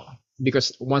extrovert ako.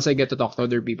 Because once I get to talk to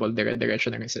other people,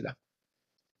 dire-diretso na rin sila.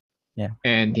 Yeah.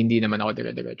 And hindi naman ako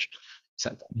dire-diretso.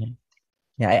 Sad. Yeah.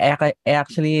 Yeah, I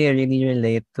actually really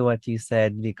relate to what you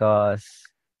said because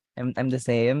I'm the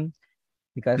same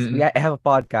because Mm-mm. I have a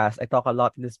podcast. I talk a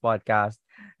lot in this podcast.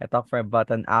 I talk for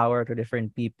about an hour to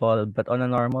different people, but on a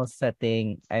normal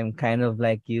setting, I'm kind of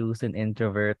like you, who's an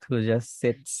introvert who just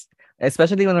sits,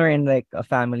 especially when we're in like a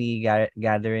family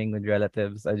gathering with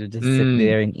relatives. I would just sit Mm.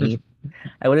 there and eat.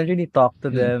 I wouldn't really talk to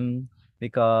Mm. them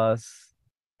because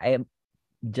I am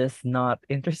just not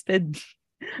interested.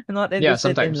 I'm not Yeah,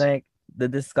 interested in sometimes. like the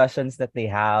discussions that they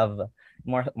have,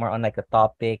 more on like the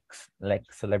topics like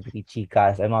celebrity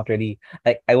chicas. I'm not really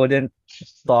like I wouldn't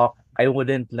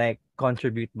like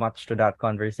contribute much to that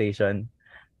conversation.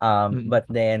 Mm-mm. But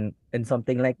then in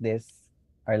something like this,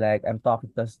 or like I'm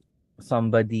talking to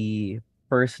somebody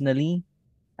personally,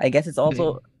 I guess it's Mm-mm.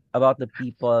 also about the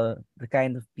people, the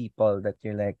kind of people that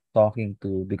you're like talking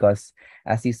to, because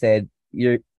as you said,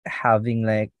 you're having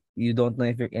like you don't know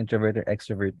if you're introvert or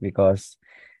extrovert because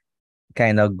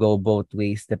kind of go both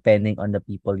ways depending on the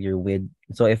people you're with.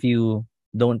 So if you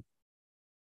don't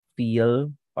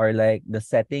feel or like the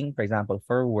setting, for example,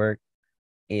 for work,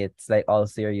 it's like all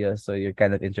serious, so you're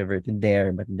kind of introverted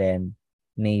there, but then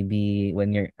maybe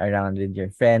when you're around with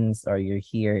your friends or you're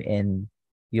here in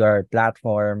your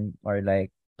platform or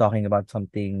like talking about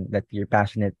something that you're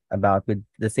passionate about with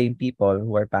the same people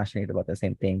who are passionate about the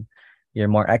same thing,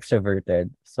 you're more extroverted.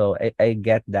 So I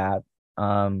get that.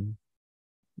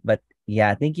 But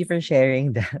yeah, thank you for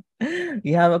sharing that.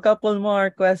 We have a couple more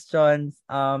questions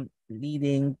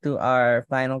leading to our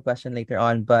final question later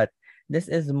on, but this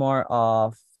is more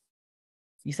of,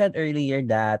 you said earlier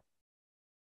that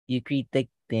you critique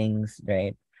things,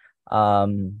 right?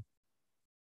 Um,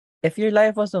 if your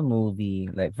life was a movie,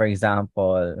 like for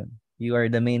example, you are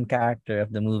the main character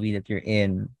of the movie that you're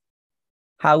in,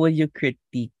 how would you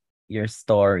critique your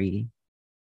story?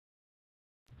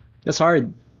 That's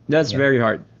hard. That's Yeah. very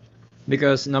hard.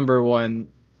 Because number one,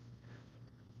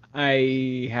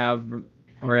 I have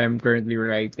or I'm currently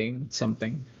writing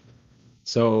something.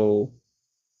 So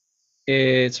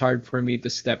it's hard for me to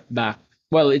step back.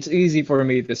 Well, it's easy for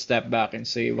me to step back and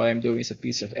say what I'm doing is a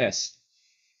piece of S.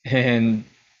 And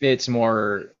it's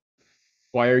more,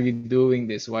 why are you doing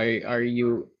this? Why are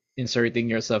you inserting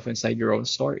yourself inside your own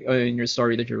story, in your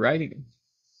story that you're writing?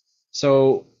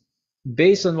 So,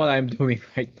 based on what I'm doing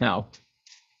right now,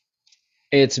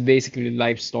 it's basically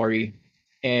life story,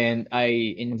 and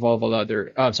I involve a lot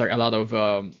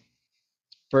of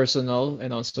personal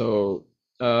and also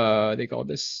they call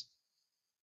this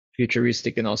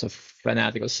futuristic and also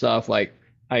fanatical stuff. Like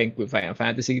I include Final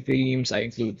Fantasy themes, I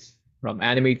include from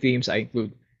anime themes, I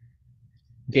include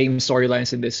game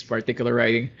storylines in this particular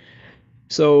writing.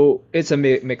 So it's a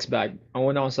mixed bag. Ang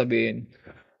una kong sabihin,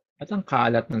 at ang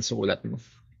kalat ng sulat mo.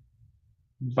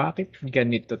 Bakit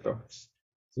ganito to?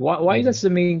 Why Mm-hmm. does the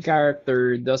main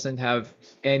character doesn't have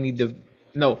any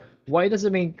no, why does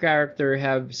the main character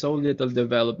have so little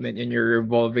development and you're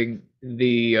revolving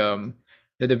the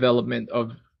development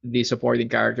of the supporting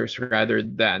characters rather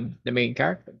than the main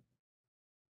character?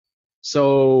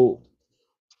 So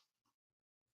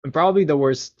probably the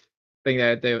worst thing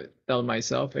that I tell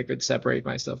myself, I could separate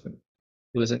myself and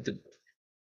listen to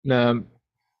um,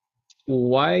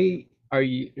 why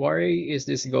is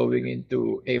this going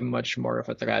into a much more of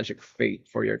a tragic fate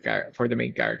for for the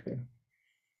main character?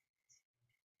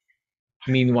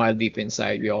 Meanwhile, deep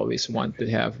inside, we always want to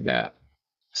have that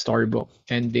storybook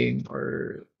ending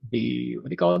or the what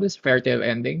do you call this fairy tale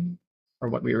ending or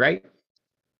what we write.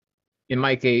 In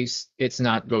my case, it's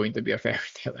not going to be a fairy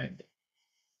tale ending.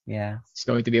 Yeah. It's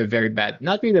going to be a very bad,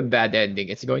 not really a bad ending.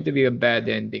 It's going to be a bad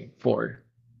ending for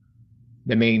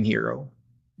the main hero,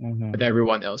 but Mm-hmm.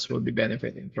 everyone else will be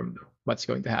benefiting from what's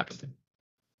going to happen to him.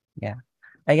 Yeah.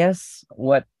 I guess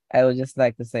what I would just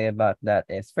like to say about that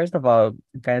is, first of all,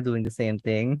 I'm kind of doing the same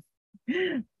thing,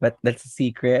 but that's a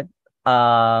secret.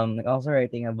 Like also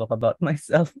writing a book about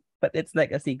myself. but it's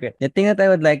like a secret. The thing that I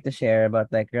would like to share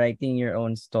about like writing your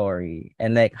own story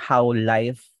and like how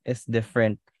life is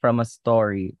different from a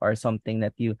story or something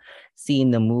that you see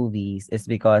in the movies is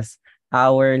because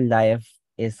our life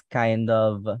is kind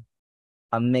of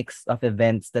a mix of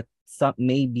events that some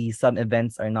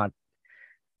events are not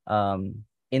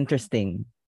interesting,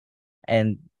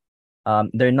 and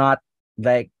they're not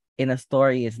like in a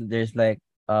story is there's like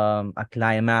a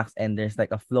climax and there's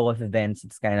like a flow of events.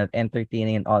 It's kind of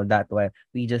entertaining and all that, while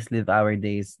we just live our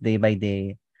days day by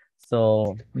day.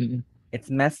 So Mm-mm.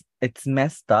 it's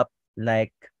messed up.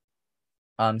 Like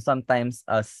sometimes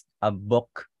as a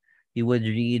book you would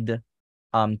read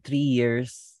 3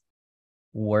 years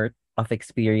worth of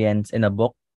experience in a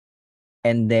book,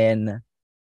 and then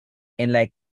in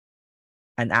like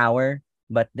an hour.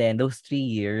 But then those 3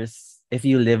 years, if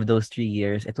you live those 3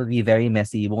 years, it will be very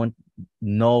messy. You won't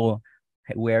know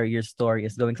where your story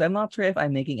is going. So I'm not sure if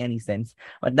I'm making any sense,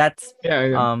 but that's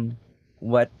Yeah, yeah. um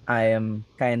what I am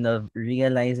kind of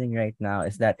realizing right now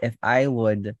is that if I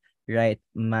would write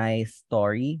my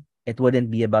story, it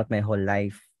wouldn't be about my whole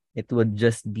life. It would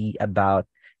just be about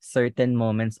certain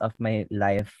moments of my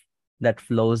life that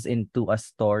flows into a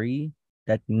story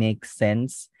that makes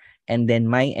sense. And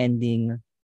then my ending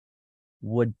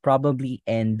would probably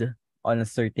end on a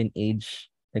certain age.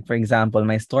 Like for example,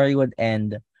 my story would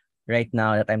end right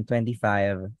now that I'm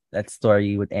 25. That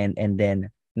story would end, and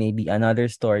then maybe another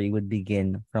story would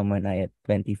begin from when I at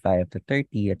 25 to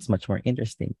 30. It's much more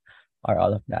interesting, or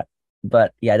all of that.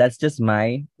 But yeah, that's just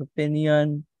my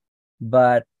opinion.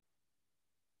 But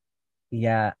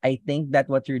yeah, I think that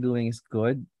what you're doing is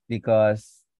good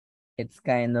because it's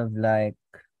kind of like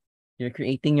you're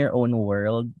creating your own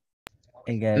world,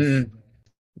 I guess. Mm-mm.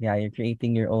 Yeah, you're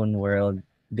creating your own world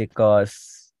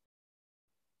because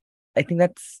I think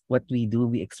that's what we do.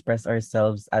 We express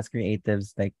ourselves as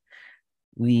creatives. Like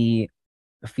we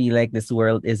feel like this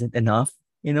world isn't enough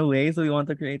in a way, so we want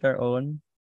to create our own.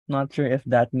 Not sure if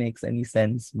that makes any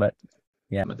sense, but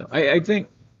yeah. I think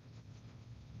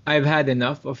I've had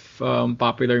enough of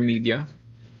popular media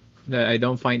that I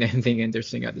don't find anything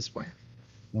interesting at this point.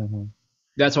 Mm-hmm.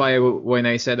 That's why when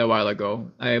I said a while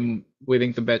ago, I'm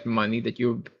willing to bet money that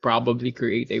you probably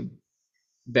create a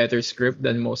better script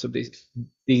than most of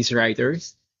these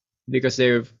writers because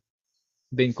they've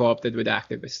been co-opted with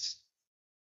activists.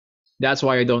 That's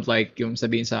why I don't like yung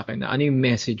sabihin sa akin na ano yung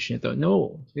message nito.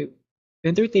 No.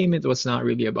 Entertainment was not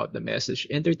really about the message.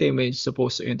 Entertainment is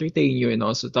supposed to entertain you and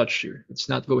also touch you. It's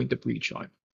not going to preach on.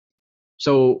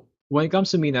 So when it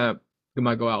comes to me na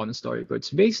gumagawa ako ng story ko,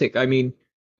 it's basic. I mean,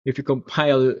 if you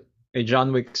compile a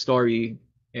John Wick story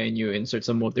and you insert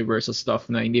some multiversal stuff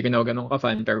na hindi ka na ganun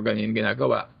ka-fan pero ganun yung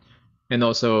ginagawa. And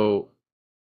also,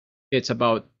 it's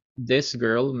about this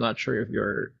girl. I'm not sure if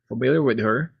you're familiar with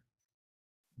her.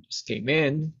 Just came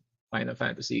in, Final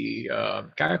Fantasy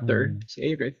character, Mm-hmm. si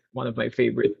Aerith, one of my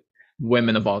favorite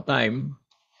women of all time.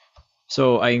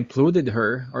 So I included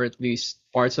her, or at least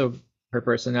parts of her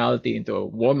personality, into a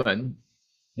woman,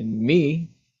 and me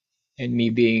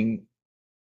being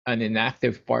an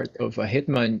inactive part of a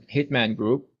hitman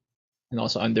group, and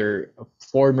also under a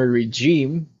former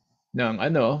regime ng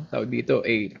ano, tawag dito,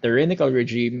 a tyrannical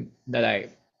regime that I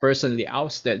personally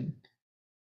ousted.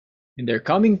 And they're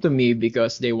coming to me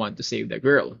because they want to save the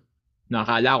girl.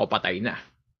 Nakala ko patay na.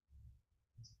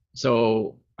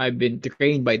 So, I've been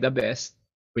trained by the best,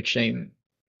 which I'm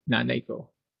nanay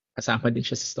ko. Kasama din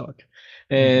siya sa story.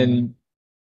 Mm-hmm. And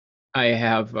I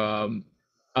have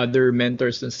other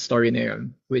mentors sa story na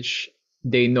yun, which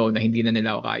they know na hindi na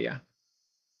nila ako kaya.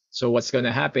 So what's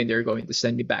gonna happen? They're going to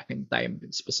send me back in time,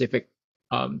 in specific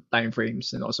time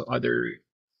frames, and also other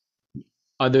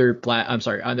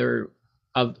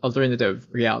alternative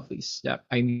realities that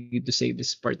I need to save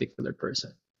this particular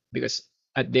person because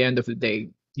at the end of the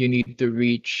day, you need to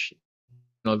reach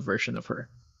the original version of her,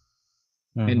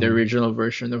 and the Mm-hmm. original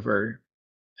version of her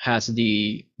has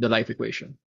the life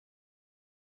equation,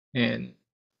 and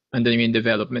andun yung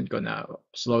development ko na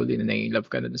slowly na nai-love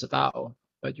ka na dun sa tao,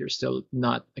 but you're still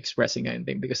not expressing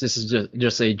anything because this is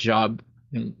just a job,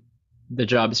 and the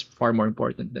job is far more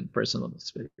important than personal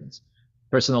experience,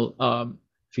 personal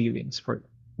feelings for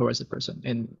towards the person.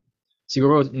 And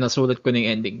siguro nasulat ko na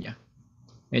yung ending niya.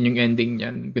 And yung ending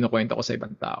niyan, kinukwento ko sa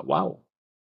ibang tao. Wow,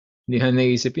 hindi na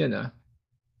naisip yun ah.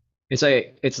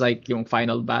 It's like yung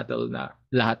final battle na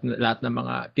lahat ng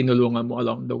mga tinulungan mo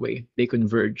along the way, they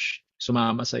converge,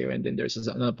 sumama sa and then there's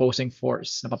an opposing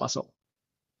force na papasok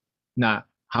na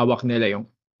hawak nila yung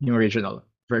original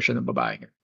version ng babae.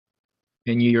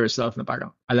 And you yourself na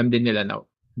parang alam din nila na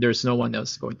there's no one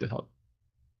else going to help.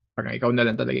 Parang ikaw na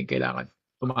lang talaga yung kailangan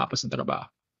tumapos ng trabaho.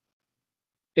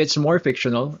 it's more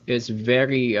fictional. It's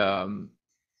very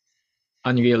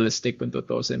unrealistic kung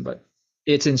tutusin, but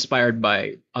it's inspired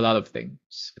by a lot of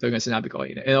things. Ito nga sinabi ko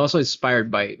kanina. And also inspired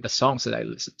by the songs that I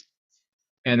listen to.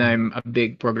 And Mm. I'm a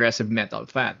big progressive metal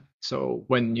fan. So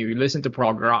when you listen to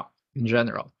prog rock in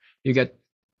general, you get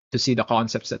to see the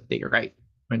concepts that they write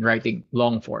when writing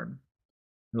long form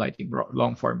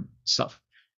stuff.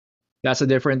 That's a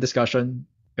different discussion,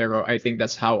 pero I think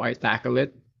that's how I tackle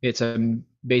it. It's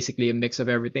basically a mix of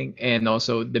everything, and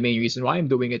also the main reason why I'm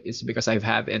doing it is because I've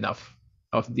had enough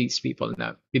of these people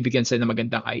na bibigyan sila ng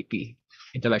magandang IP,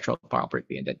 intellectual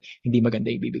property, and then hindi maganda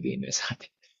yung bibigay nila sa atin.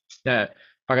 Na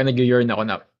parang nag-yearn ako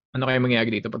na ano kaya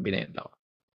mangyayari dito pag binenta ko.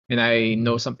 And I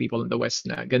know Mm. some people in the West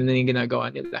na ganun na yung ginagawa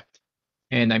nila.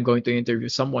 And I'm going to interview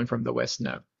someone from the West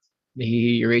na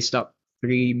he raised up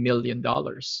 $3 million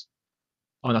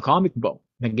on a comic book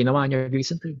na ginawa niya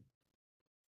recently.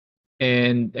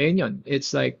 And ayun yun,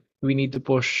 it's like we need to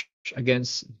push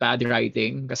against bad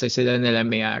writing kasi sila nila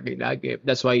may-ari lagi.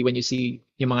 That's why when you see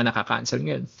yung mga nakaka-cancel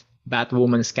ngayon,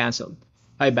 Batwoman's cancelled.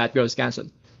 Batgirl's cancelled.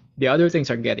 The other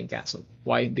things are getting cancelled.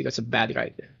 Why? Because of bad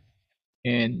writing.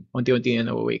 And unti-unti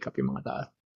na wake up yung mga tao.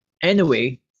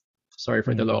 Anyway, sorry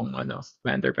for the Mm. long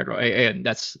banter, pero ayun,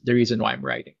 that's the reason why I'm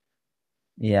writing.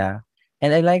 Yeah.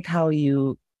 And I like how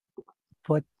you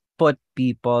put put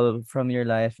people from your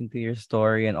life into your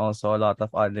story, and also a lot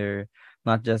of other,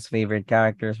 not just favorite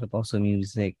characters but also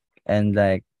music and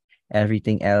like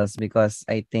everything else, because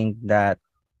I think that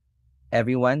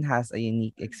everyone has a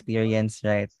unique experience,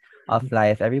 right, of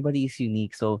life. Everybody is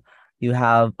unique, so you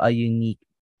have a unique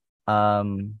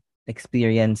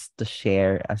experience to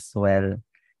share as well,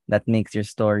 that makes your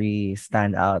story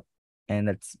stand out, and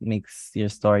that makes your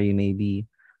story maybe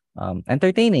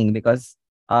entertaining, because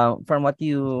from what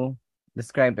you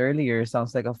described earlier,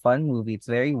 sounds like a fun movie. It's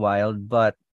very wild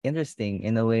but interesting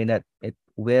in a way that it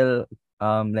will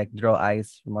like draw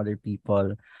eyes from other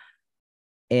people.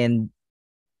 And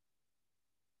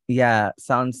yeah,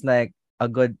 sounds like a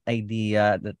good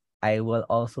idea that I will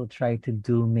also try to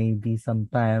do maybe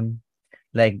sometime.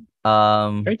 Like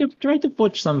Try to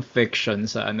put some fiction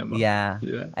sa ano mo. yeah.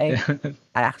 Di ba?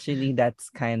 I actually, that's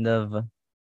kind of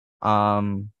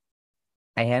um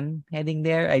I am heading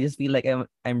there. I just feel like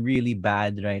I'm really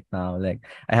bad right now. Like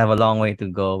I have a long way to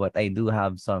go, but I do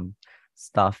have some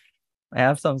stuff. I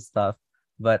have some stuff,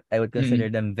 but I would consider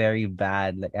Mm. them very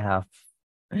bad. Like I have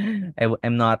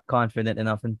I'm not confident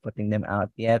enough in putting them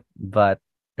out yet, but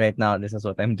right now this is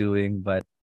what I'm doing. But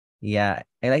yeah,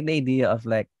 I like the idea of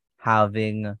like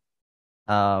having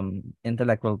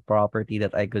intellectual property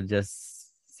that I could just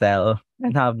sell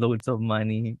and have loads of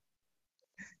money.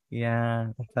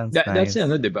 Yeah, that sounds That's nice.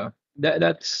 ano, 'di ba?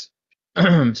 That's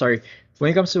sorry. When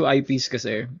it comes to IPs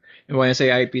kasi, and when I say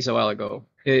IPs a while ago,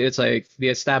 it's like the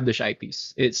established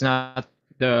IPs. It's not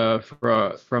the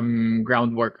from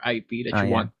groundwork IP that Oh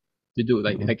you yeah. want to do,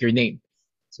 Mm-mm. like your name.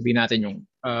 Sabihin natin yung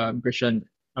Christian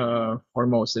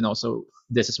foremost, and also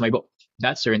this is my book.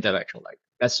 That's your intellectual IP.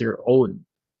 That's your own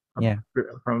from Yeah.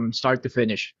 from start to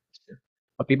finish.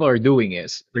 What people are doing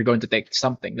is we're going to take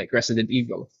something like Resident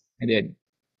Evil, and then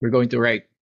we're going to write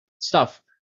stuff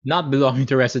not belonging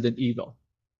to Resident Evil.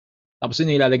 Tapos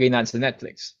yun yung ilalagay natin sa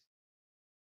Netflix.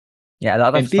 Yeah, a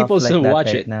lot of And stuff people like still that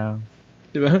watch right it. now.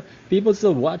 Diba? People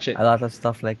still watch A it. lot of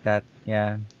stuff like that.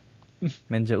 Yeah.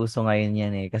 Medyo uso ngayon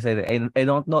yan eh. Kasi I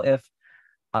don't know if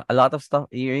a lot of stuff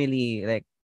you really like,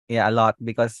 yeah, a lot,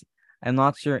 because I'm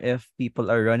not sure if people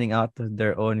are running out of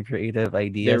their own creative They're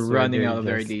ideas, or running they're out of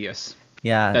their just, ideas.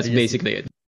 yeah, That's basically it.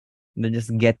 they're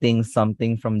just getting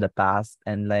something from the past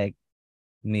and like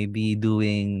maybe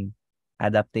doing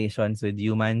adaptations with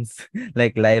humans,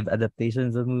 like live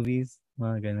adaptations of movies.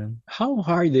 Mga ganun. How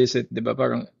hard is it, diba?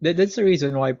 Parang, that's the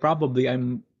reason why probably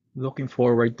I'm looking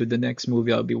forward to the next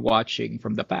movie I'll be watching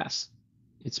from the past.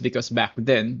 It's because back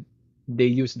then, they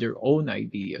used their own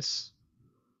ideas,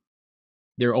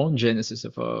 their own genesis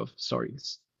of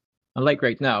stories. Unlike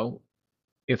right now,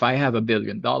 if I have $1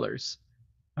 billion,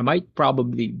 I might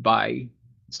probably buy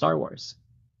Star Wars.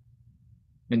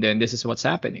 And then this is what's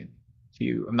happening.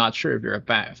 I'm not sure if you're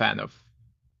a fan of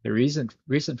the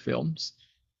recent films.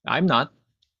 I'm not,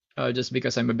 just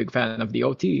because I'm a big fan of the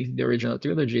OT, the original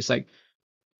trilogy. It's like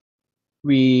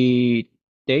we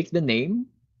take the name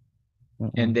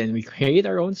and Mm-mm. then we create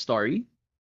our own story,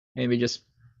 and we just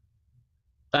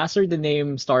plaster the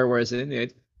name Star Wars in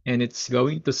it, and it's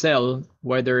going to sell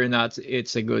whether or not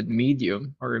it's a good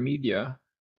medium or a media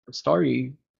or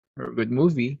story or a good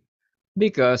movie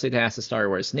because it has a Star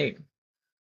Wars name.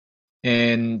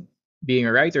 And being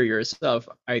a writer yourself,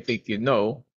 I think you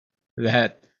know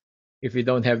that if you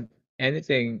don't have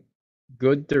anything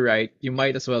good to write, you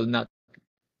might as well not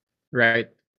write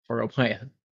for a while.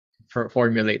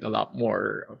 Formulate a lot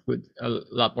more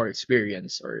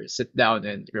experience, or sit down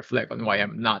and reflect on why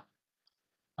I'm not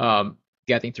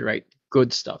getting to write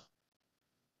good stuff.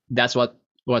 That's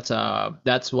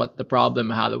that's what the problem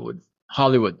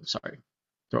Hollywood, sorry,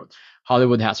 throat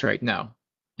Hollywood has right now.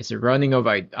 Is running out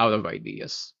of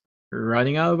ideas,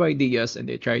 running out of ideas, and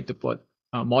they try to put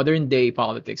modern day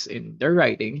politics in their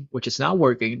writing, which is not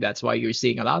working. That's why you're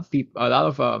seeing a lot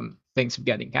of things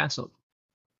getting canceled.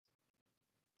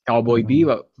 Cowboy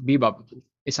Mm-mm. Bebop,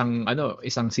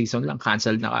 isang season lang,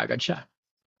 canceled na agad siya.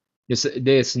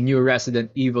 This new Resident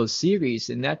Evil series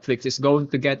in Netflix is going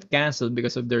to get canceled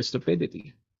because of their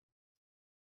stupidity.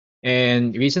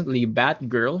 And recently,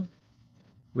 Batgirl,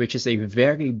 which is a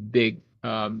very big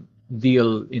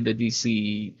deal in the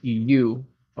DC EU,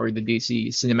 or the DC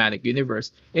cinematic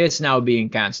universe, is now being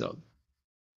canceled.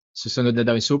 Susunod na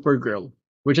daw yung Supergirl,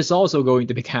 which is also going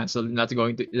to be canceled.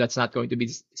 That's not going to be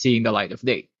seeing the light of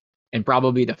day, and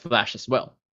probably the Flash as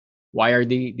well. Why are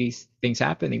these things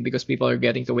happening? Because people are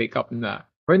getting to wake up na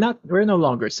we're no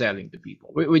longer selling to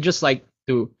people. We just like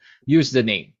to use the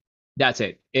name. That's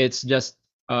it. It's just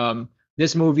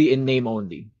this movie in name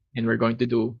only, and we're going to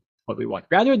do what we want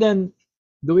rather than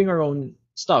doing our own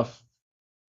stuff,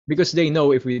 because they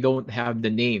know if we don't have the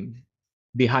name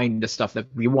behind the stuff that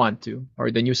we want to, or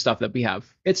the new stuff that we have,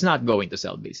 it's not going to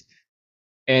sell basically.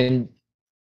 And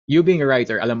you being a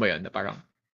writer, alam mo yun, na parang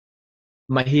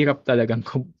mahirap talagang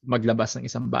maglabas ng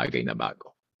isang bagay na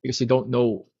bago, because you don't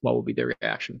know what will be the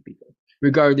reaction of people,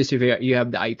 regardless if you have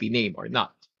the IP name or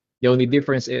not. The only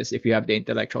difference is if you have the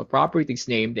intellectual properties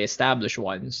name, the established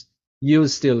ones, you'll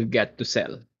still get to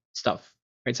sell stuff.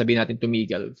 Right? Sabihin natin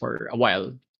tumigil for a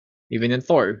while. Even in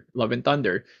Thor, Love and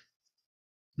Thunder,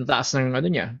 nataas ng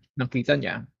niya, ng kita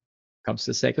niya. Comes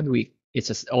the second week, it's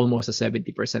almost a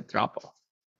 70% drop off.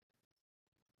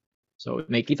 So,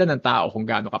 nakikita ng tao kung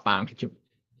gaano kapangit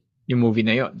yung movie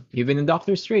na yon. Even in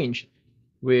Doctor Strange,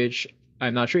 which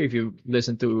I'm not sure if you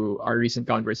listened to our recent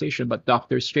conversation, but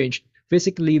Doctor Strange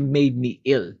physically made me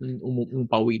ill nung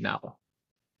pauwi na ako,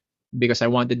 because I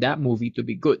wanted that movie to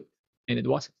be good, and it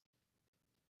wasn't.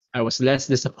 I was less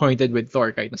disappointed with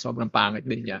Thor kahit na sobrang pangit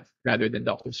din niya, rather than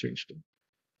Doctor Strange 2.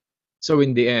 So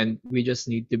in the end, we just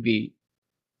need to be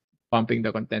pumping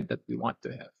the content that we want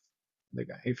to have. Like,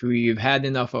 if we've had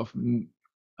enough of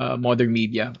modern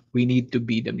media, we need to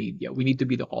be the media. We need to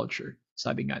be the culture.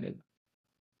 Sabi nga nila.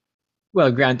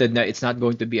 Well, granted that it's not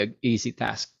going to be an easy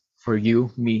task for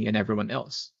you, me, and everyone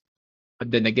else.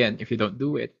 But then again, if you don't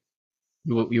do it,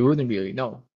 you wouldn't really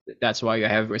know. That's why I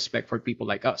have respect for people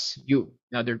like us, you,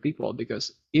 and other people,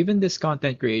 because even this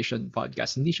content creation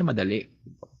podcast, hindi siya madali.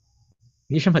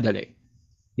 Hindi siya madali.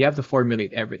 You have to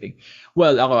formulate everything.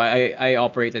 Well, I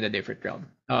operate in a different realm.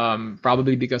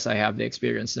 Probably because I have the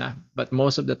experience na. But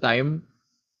most of the time,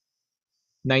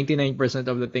 99%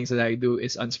 of the things that I do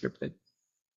is unscripted.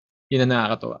 Yun ang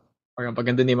nakakatuwa. Parang pag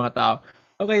ganda ni mga tao,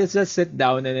 okay, let's just sit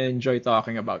down and enjoy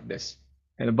talking about this.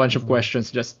 And a bunch of Mm-mm.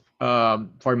 questions just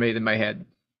formulate in my head.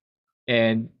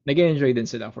 And nag-enjoy din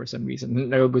sila for some reason.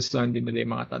 Nagugustuhan din nila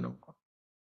yung mga tanong ko.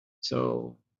 So,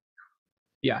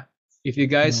 yeah. If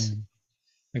you guys Mm.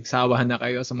 nagsawahan na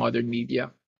kayo sa modern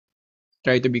media,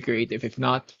 try to be creative. If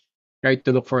not, try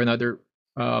to look for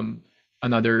um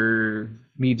another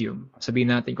medium.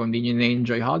 Sabihin natin kung hindi nyo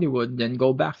na-enjoy Hollywood, then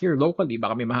go back here locally.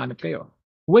 Baka may mahanap kayo.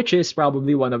 Which is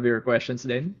probably one of your questions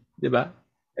then, di ba?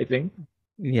 I think.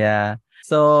 Yeah.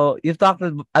 So you've talked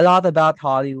a lot about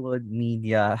Hollywood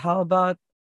media. How about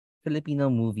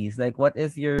Filipino movies? Like, what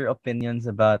is your opinions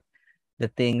about the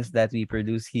things that we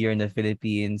produce here in the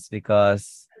Philippines?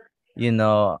 Because, you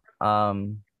know,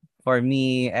 for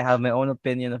me, I have my own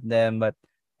opinion of them, but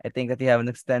I think that you have an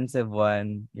extensive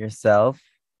one yourself.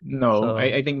 No, So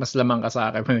I think mas lamang ka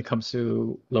sa akin when it comes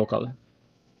to local.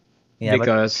 yeah, but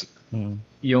Because mm,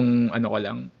 yung ano ko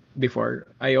lang, before,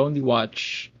 I only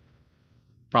watch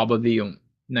probably yung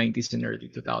 90s and early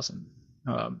 2000,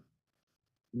 um,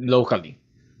 locally,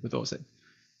 2000.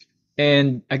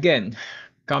 And again,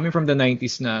 coming from the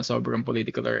 90s na sobrang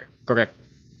political correct,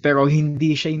 pero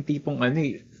hindi siya yung tipong ano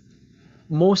eh.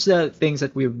 Most of the things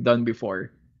that we've done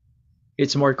before,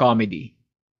 it's more comedy.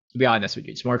 To be honest with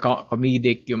you, it's more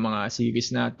comedic yung mga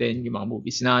series natin, yung mga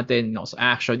movies natin, also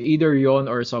action. Either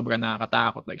yon or sobrang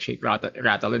nakakatakot, like Shake,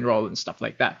 Rattle and Roll and stuff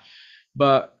like that.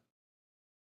 But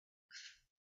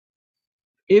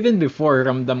even before,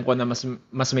 ramdam ko na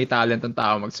mas may talent ang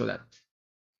tao magsulat.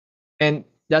 And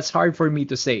that's hard for me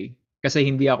to say kasi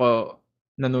hindi ako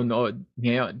nanonood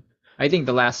ngayon. I think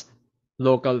the last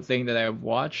local thing that I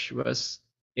watched was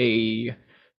a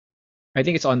I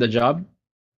think it's On the Job,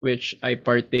 which I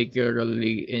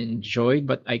particularly enjoyed,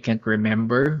 but I can't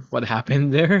remember what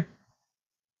happened there.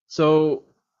 So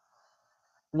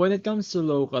when it comes to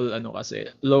local ano kasi,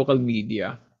 local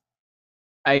media,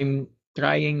 I'm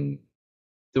trying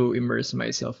to immerse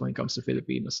myself when it comes to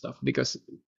Filipino stuff because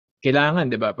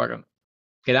kailangan, 'di ba? Parang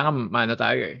kailangan maano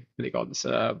tayo eh. What do you call this?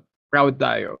 Proud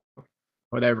tayo.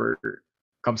 Whatever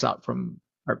comes out from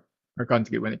our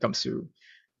country when it comes to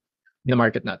the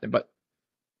market natin. But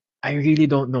I really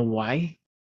don't know why.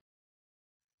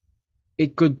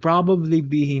 It could probably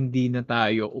be hindi na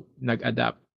tayo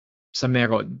nag-adapt sa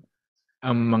meron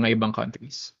ang mga ibang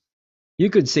countries. You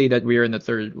could say that we are in a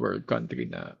third world country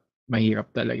na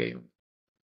mahirap talaga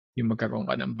yung magkaroon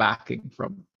ka ng backing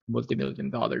from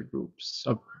multi-million dollar groups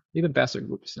of even peso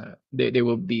groups na they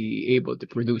will be able to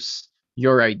produce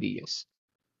your ideas.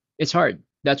 It's hard.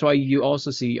 That's why you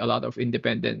also see a lot of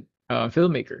independent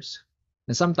filmmakers.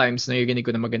 And sometimes naririnig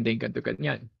ko na maganda yung ganito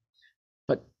ganyan.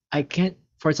 But I can't,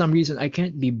 for some reason, I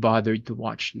can't be bothered to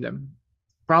watch them.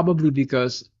 Probably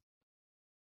because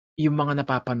yung mga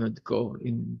napapanood ko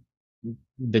in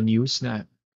the news na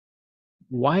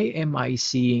why am I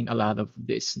seeing a lot of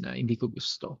this na hindi ko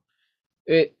gusto?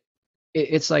 It,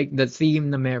 it's like the theme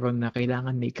na meron na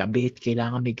kailangan may kabit,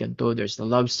 kailangan may ganito, there's the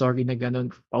love story na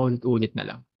ganun, paulit-ulit na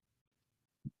lang.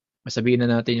 Masabihin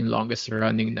na natin yung longest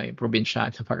running na yung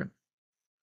probinsyano. Parang,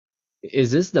 is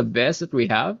this the best that we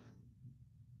have?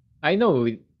 I know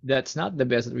that's not the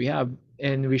best that we have,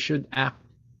 and we should act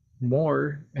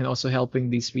more and also helping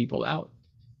these people out.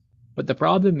 But the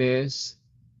problem is,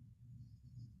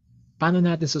 paano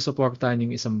natin susuportahan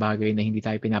yung isang bagay na hindi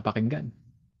tayo pinapakinggan?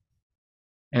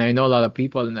 And I know a lot of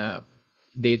people na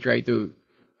they try to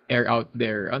air out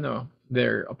their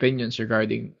opinions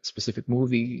regarding specific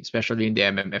movie, especially in the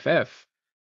MMFF.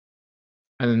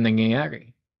 Ano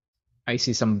nangyayari? I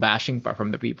see some bashing pa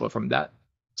from the people from that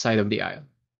side of the aisle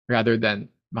rather than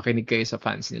makinig kayo sa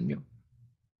fans ninyo.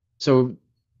 So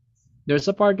there's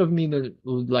a part of me that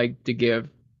would like to give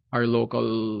our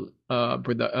local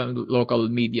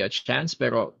media a chance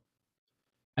pero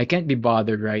I can't be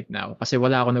bothered right now kasi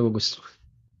wala ako nagugusto.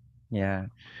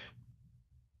 Yeah,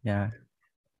 yeah.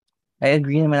 I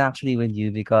agree naman actually with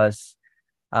you because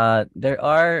there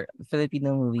are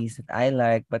Filipino movies that I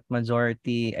like, but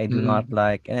majority I do not Mm.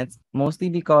 like. And it's mostly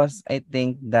because I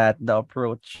think that the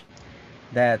approach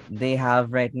that they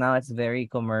have right now, it's very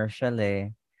commercial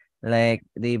eh. Like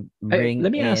they bring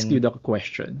Let me ask you in, the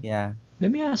question. yeah,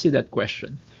 Let me ask you that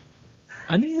question.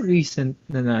 Ano yung recent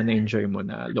na-enjoy mo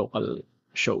na local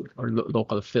show or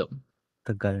local film?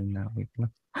 tagal na. Wait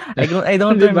lang. I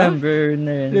don't Di ba? remember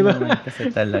na rin Di ba? naman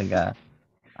kasi talaga.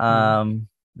 I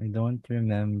don't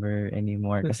remember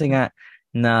anymore. Kasi nga,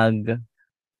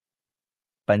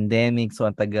 nag-pandemic, so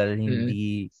Mm.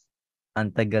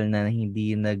 ang tagal na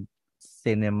hindi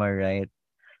nag-cinema, right?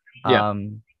 Yeah.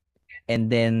 Um, and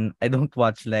then, I don't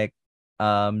watch like,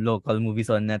 local movies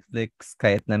on Netflix,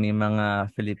 kahit na may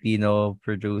mga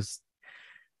Filipino-produced,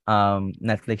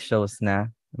 Netflix shows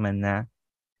man na.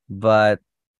 But,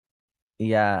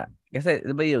 yeah, kasi,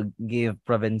 di ba you gave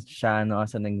Provinciano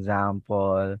as an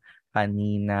example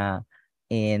kanina,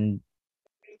 and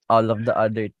all of the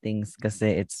other things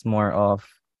kasi it's more of,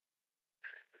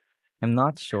 I'm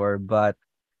not sure, but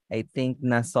I think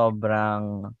na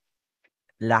sobrang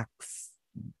lax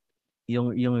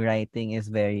yung writing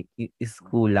is is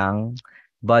kulang.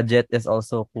 Budget is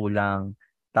also kulang.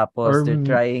 Tapos Or they're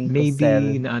trying to maybe sell.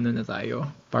 na ano na tayo,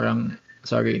 parang,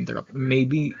 sorry to interrupt,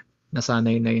 maybe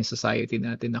nasanay na yung society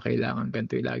natin na kailangan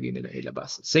ganito yung lagi nila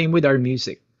ilabas. Same with our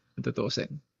music, kung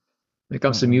tutusin. When it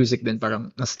comes to Mm-mm. music din,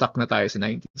 parang na-stuck na tayo sa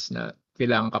 90s na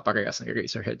kailangan kaparehas ng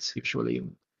Eraserheads, usually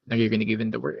yung naririnig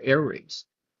even the word airwaves.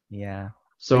 Yeah.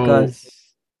 So, Because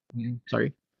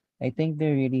sorry. I think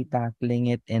they're really tackling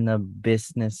it in a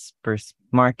business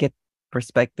market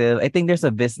perspective. I think there's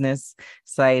a business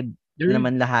side There,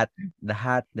 naman lahat,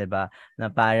 'di ba?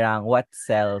 Na parang what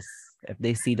sells. If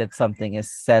they see that something is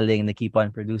selling, they keep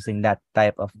on producing that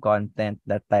type of content,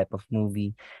 that type of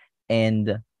movie,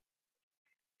 and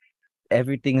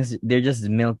they're just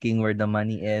milking where the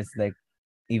money is. Like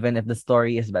even if the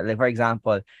story is bad, like for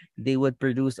example, they would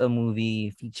produce a movie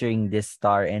featuring this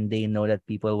star, and they know that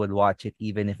people would watch it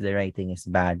even if the writing is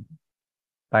bad.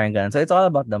 Parang ganun. So it's all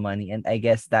about the money. And I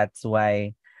guess that's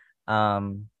why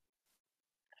um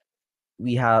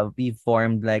we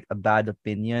formed like a bad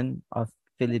opinion of mm,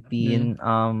 Philippine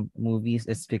movies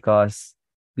is because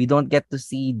we don't get to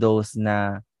see those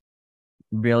na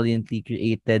brilliantly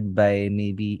created by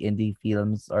maybe indie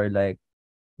films, or like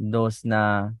those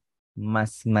na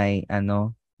mas may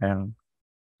ano parang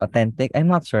authentic. I'm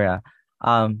not sure. Ah.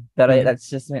 But Mhm. that's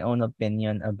just my own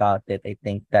opinion about it. I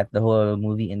think that the whole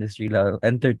movie industry, the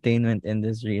entertainment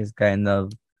industry, is kind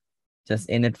of just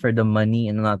in it for the money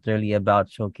and not really about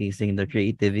showcasing the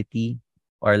creativity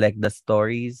or like the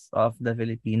stories of the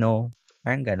Filipino.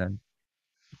 Parang ganon.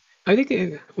 I think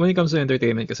when it comes to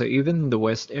entertainment, because even in the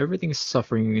West, everything is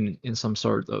suffering in some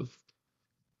sort of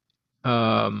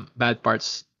bad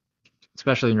parts,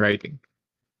 especially in writing.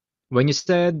 When you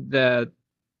said that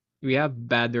we have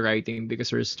bad writing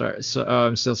because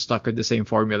still stuck with the same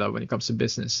formula when it comes to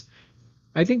business,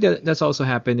 I think that that's also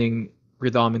happening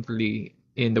predominantly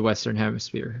in the Western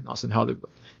Hemisphere, also in Hollywood.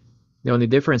 The only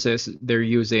difference is they're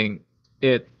using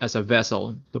it as a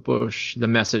vessel to push the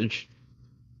message.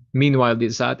 Meanwhile,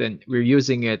 this Satin, we're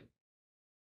using it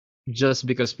just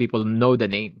because people know the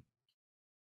name.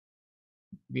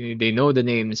 They know the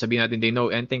name. Sabihin natin, they know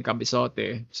Enteng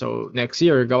Kabisote. So, next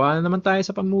year, gawa na naman tayo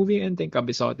sa pang-movie Enteng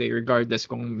Kabisote regardless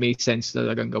kung may sense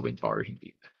talagang gawin pa or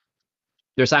hindi.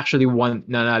 There's actually one,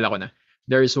 naalala ko na,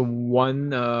 there is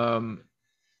one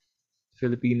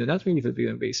Filipino, not really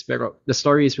Filipino based, pero the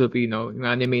story is Filipino, yung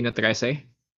anime na 13.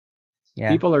 Yeah.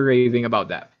 People are raving about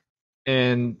that.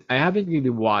 And I haven't really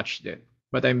watched it,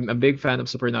 but I'm a big fan of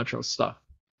supernatural stuff.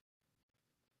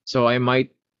 So I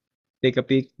might take a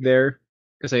peek there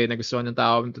kasi nagustuhan ng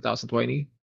tao in 2020.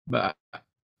 But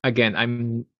again,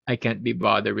 I can't be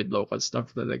bothered with local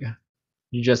stuff talaga.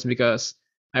 Just because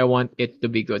I want it to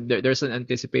be good. There's an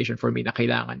anticipation for me na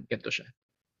kailangan ganito siya.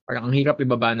 Parang ang hirap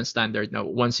ibaba ng standard na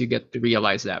once you get to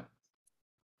realize that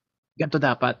ganito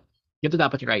dapat, ganito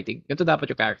dapat yung writing, ganito dapat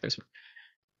yung characters.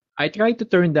 I try to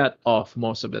turn that off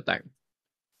most of the time.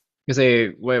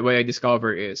 Kasi what I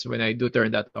discover is when I do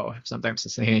turn that off, sometimes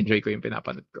mas na-enjoy ko yung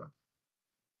pinapanood ko.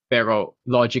 Pero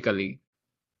logically,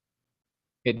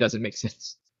 it doesn't make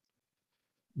sense.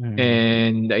 Mm.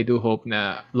 And I do hope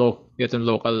na itong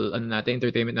local ano natin,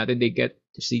 entertainment natin, they get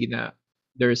to see na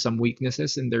there are some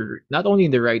weaknesses in their, not only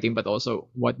in their writing, but also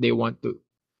what they want to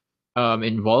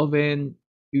involve in.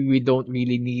 We don't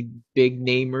really need big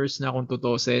namers na kung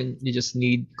tutusin. You just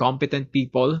need competent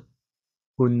people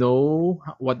who know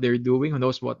what they're doing, who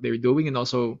knows what they're doing, and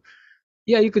also,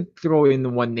 yeah, you could throw in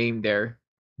one name there,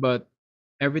 but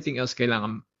everything else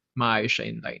kailangan maayos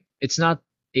siya in line. It's not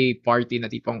a party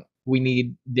na tipong we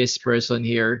need this person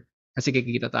here kasi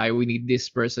kikita tayo. We need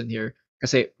this person here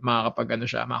kasi makakapag ano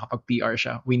siya, makakapag PR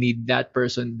siya. We need that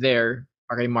person there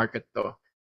para i-market to.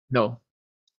 No.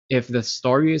 If the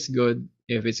story is good,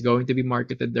 if it's going to be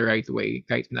marketed the right way,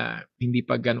 kahit na hindi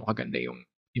pa gano'ng kaganda yung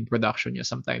production niya,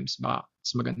 sometimes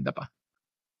mas maganda pa.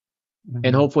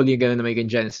 And Mhm. hopefully, ganun na magiging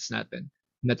genesis natin.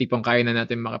 Na tipong kaya na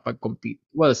natin makapag-compete.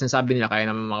 Well, sinasabi nila kaya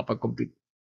naman makapag-compete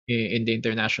in the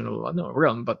international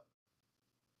realm, but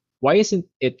why isn't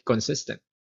it consistent?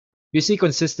 You see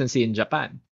consistency in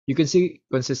Japan. You can see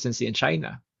consistency in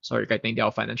China. Sorry, kahit na hindi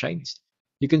ako fan ng Chinese.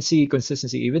 You can see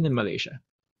consistency even in Malaysia.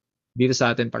 Dito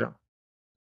sa atin parang,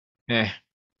 eh,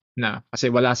 kasi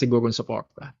wala sigurong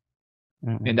suporta.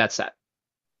 And Mm. that's sad.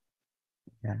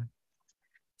 Yeah.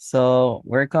 So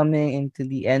we're coming into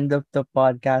the end of the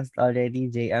podcast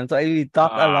already, JM. So we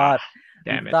talked a Ah, lot.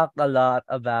 We've damn it. talked a lot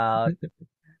about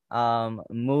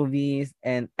movies,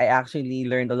 and I actually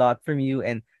learned a lot from you,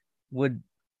 and would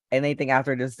anything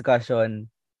after this discussion,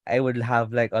 I would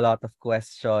have like a lot of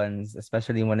questions,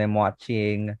 especially when I'm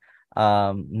watching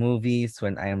movies,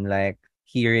 when I'm like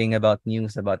hearing about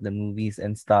news about the movies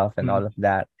and stuff and Mm, all of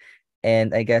that.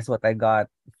 And I guess what I got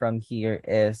from here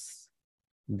is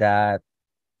that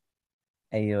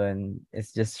ayun,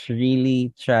 is just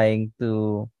really trying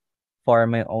to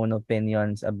form my own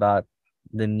opinions about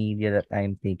the media that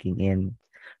I'm taking in. mm,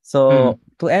 So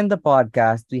to end the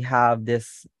podcast, we have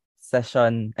this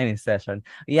session.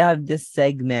 We have this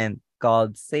segment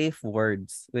called Safe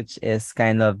Words, which is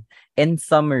kind of in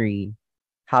summary,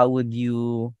 how would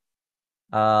you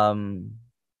um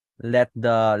let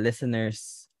the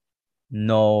listeners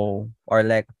know, or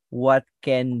like what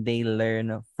can they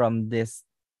learn from this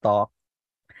talk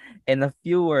in a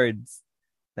few words?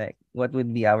 Like, what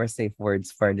would be our safe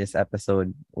words for this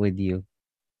episode with you?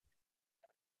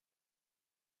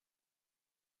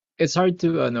 it's hard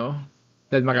to,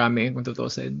 dahil marami kung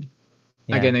tutusin.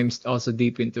 Yeah. Again, I'm also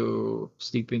deep into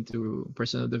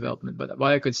personal development, but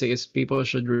what I could say is people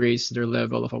should raise their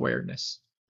level of awareness.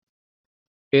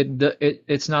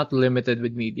 It's not limited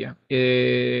with media.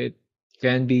 It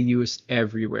can be used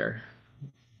everywhere.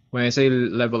 When I say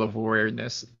level of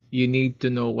awareness, you need to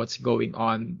know what's going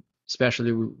on,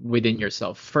 especially within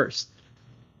yourself first.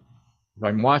 If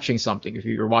I'm watching something, if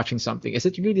you're watching something, is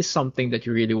it really something that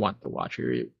you really want to watch?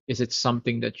 Or is it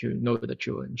something that you know that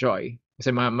you'll enjoy?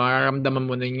 Kasi mararamdaman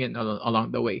mo na yun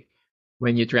along the way.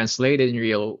 when you translate it in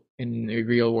a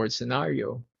real world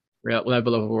scenario,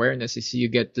 level of awareness is you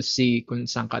get to see kung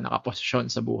saan ka nakaposisyon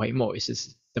sa buhay mo. Is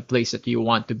this the place that you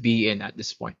want to be in at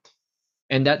this point?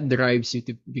 And that drives you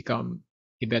to become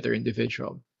a better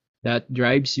individual. That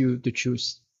drives you to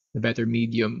choose the better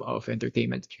medium of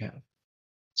entertainment that you have.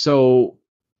 So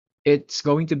it's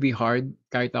going to be hard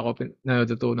kahit ako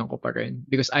natutunan ko pa rin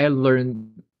because I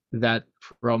learned that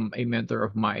from a mentor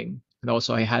of mine. And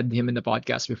also I had him in the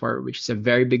podcast before, which is a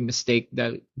very big mistake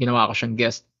that ginawa ko siyang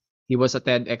guest. He was a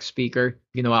TEDx speaker.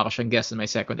 Ginawa ko siyang guest in my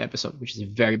second episode, which is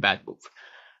a very bad move.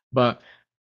 But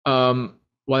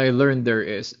what I learned there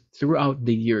is throughout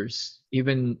the years,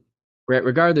 even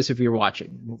regardless if you're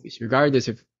watching movies, regardless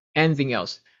if anything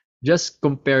else, just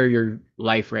compare your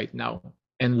life right now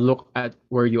and look at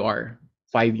where you are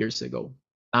 5 years ago.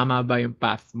 Tama ba yung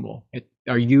path mo?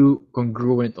 Are you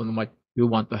congruent on what you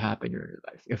want to happen in your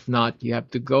life? If not, you have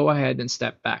to go ahead and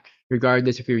step back,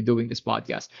 regardless if you're doing this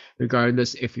podcast,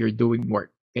 regardless if you're doing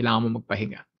work. Kailangan mo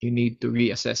magpahinga. You need to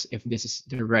reassess if this is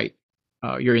the right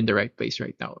you're in the right place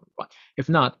right now. If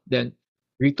not, then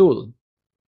retool,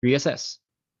 reassess.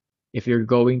 If you're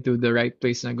going to the right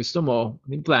place na gusto mo,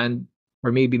 planned,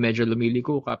 or maybe medyo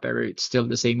lumiliko ka pero it's still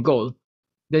the same goal,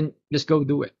 then just go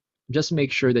do it. Just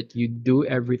make sure that you do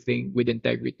everything with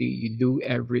integrity. You do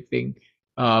everything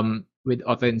with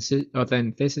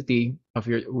authenticity of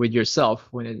with yourself.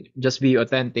 Just be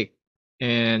authentic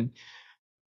and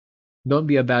don't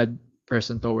be a bad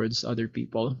person towards other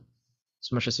people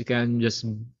as much as you can. Just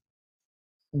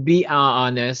be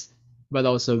honest, but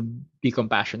also be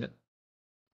compassionate,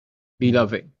 be Yeah.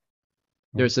 loving.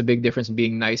 Yeah. There's a big difference in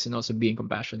being nice and also being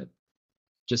compassionate.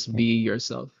 Just Yeah. be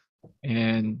yourself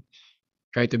and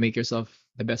try to make yourself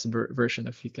the best version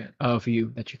of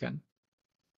you that you can.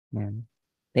 Yeah.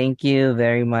 Thank you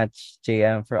very much,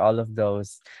 JM, for all of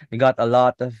those. We got a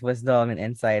lot of wisdom and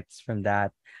insights from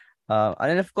that.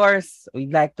 And of course,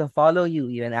 we'd like to follow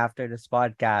you even after this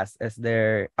podcast.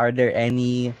 Are there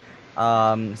any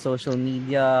social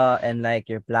media and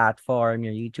like your platform,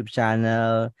 your YouTube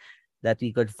channel that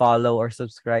we could follow or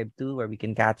subscribe to where we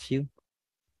can catch you?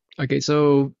 Okay,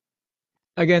 so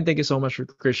again, thank you so much,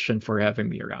 Christian, for having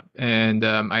me around. And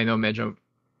I know medyo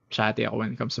chatty ako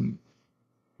when it comes to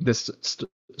this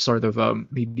sort of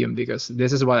medium because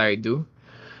this is what I do.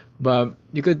 But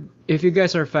you could, if you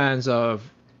guys are fans of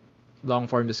long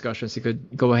form discussions, you could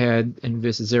go ahead and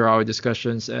visit Zero Hour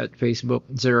Discussions at Facebook,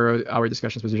 Zero Hour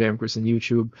Discussions with JM Cruz on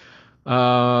YouTube.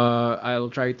 I'll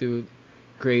try to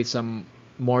create some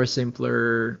more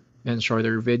simpler and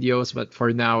shorter videos, but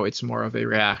for now, it's more of a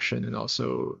reaction and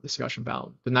also discussion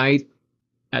panel. Tonight,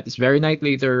 at this very night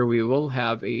later, we will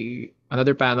have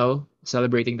another panel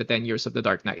celebrating the 10 years of the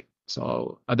Dark Knight.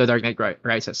 So the Dark Knight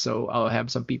Rises. So I'll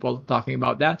have some people talking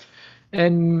about that,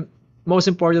 and most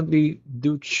importantly,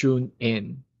 do tune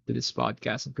in to this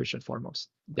podcast and Christian foremost.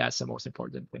 That's the most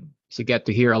important thing. So you get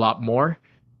to hear a lot more,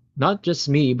 not just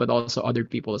me, but also other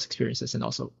people's experiences and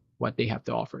also what they have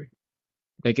to offer.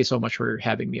 Thank you so much for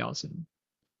having me, Alison.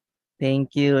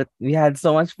 Thank you. We had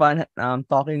so much fun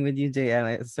talking with you, JM.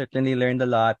 I certainly learned a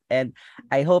lot. And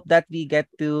I hope that we get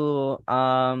to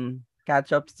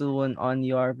catch up soon on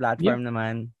your Yeah, platform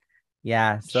naman.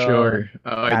 Yeah, so sure.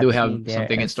 I do catch me have there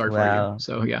something in as store for you. well.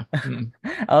 So yeah.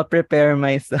 I'll prepare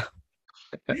myself.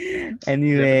 Definitely.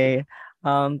 Anyway,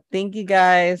 thank you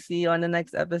guys. See you on the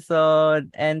next episode.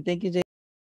 And thank you,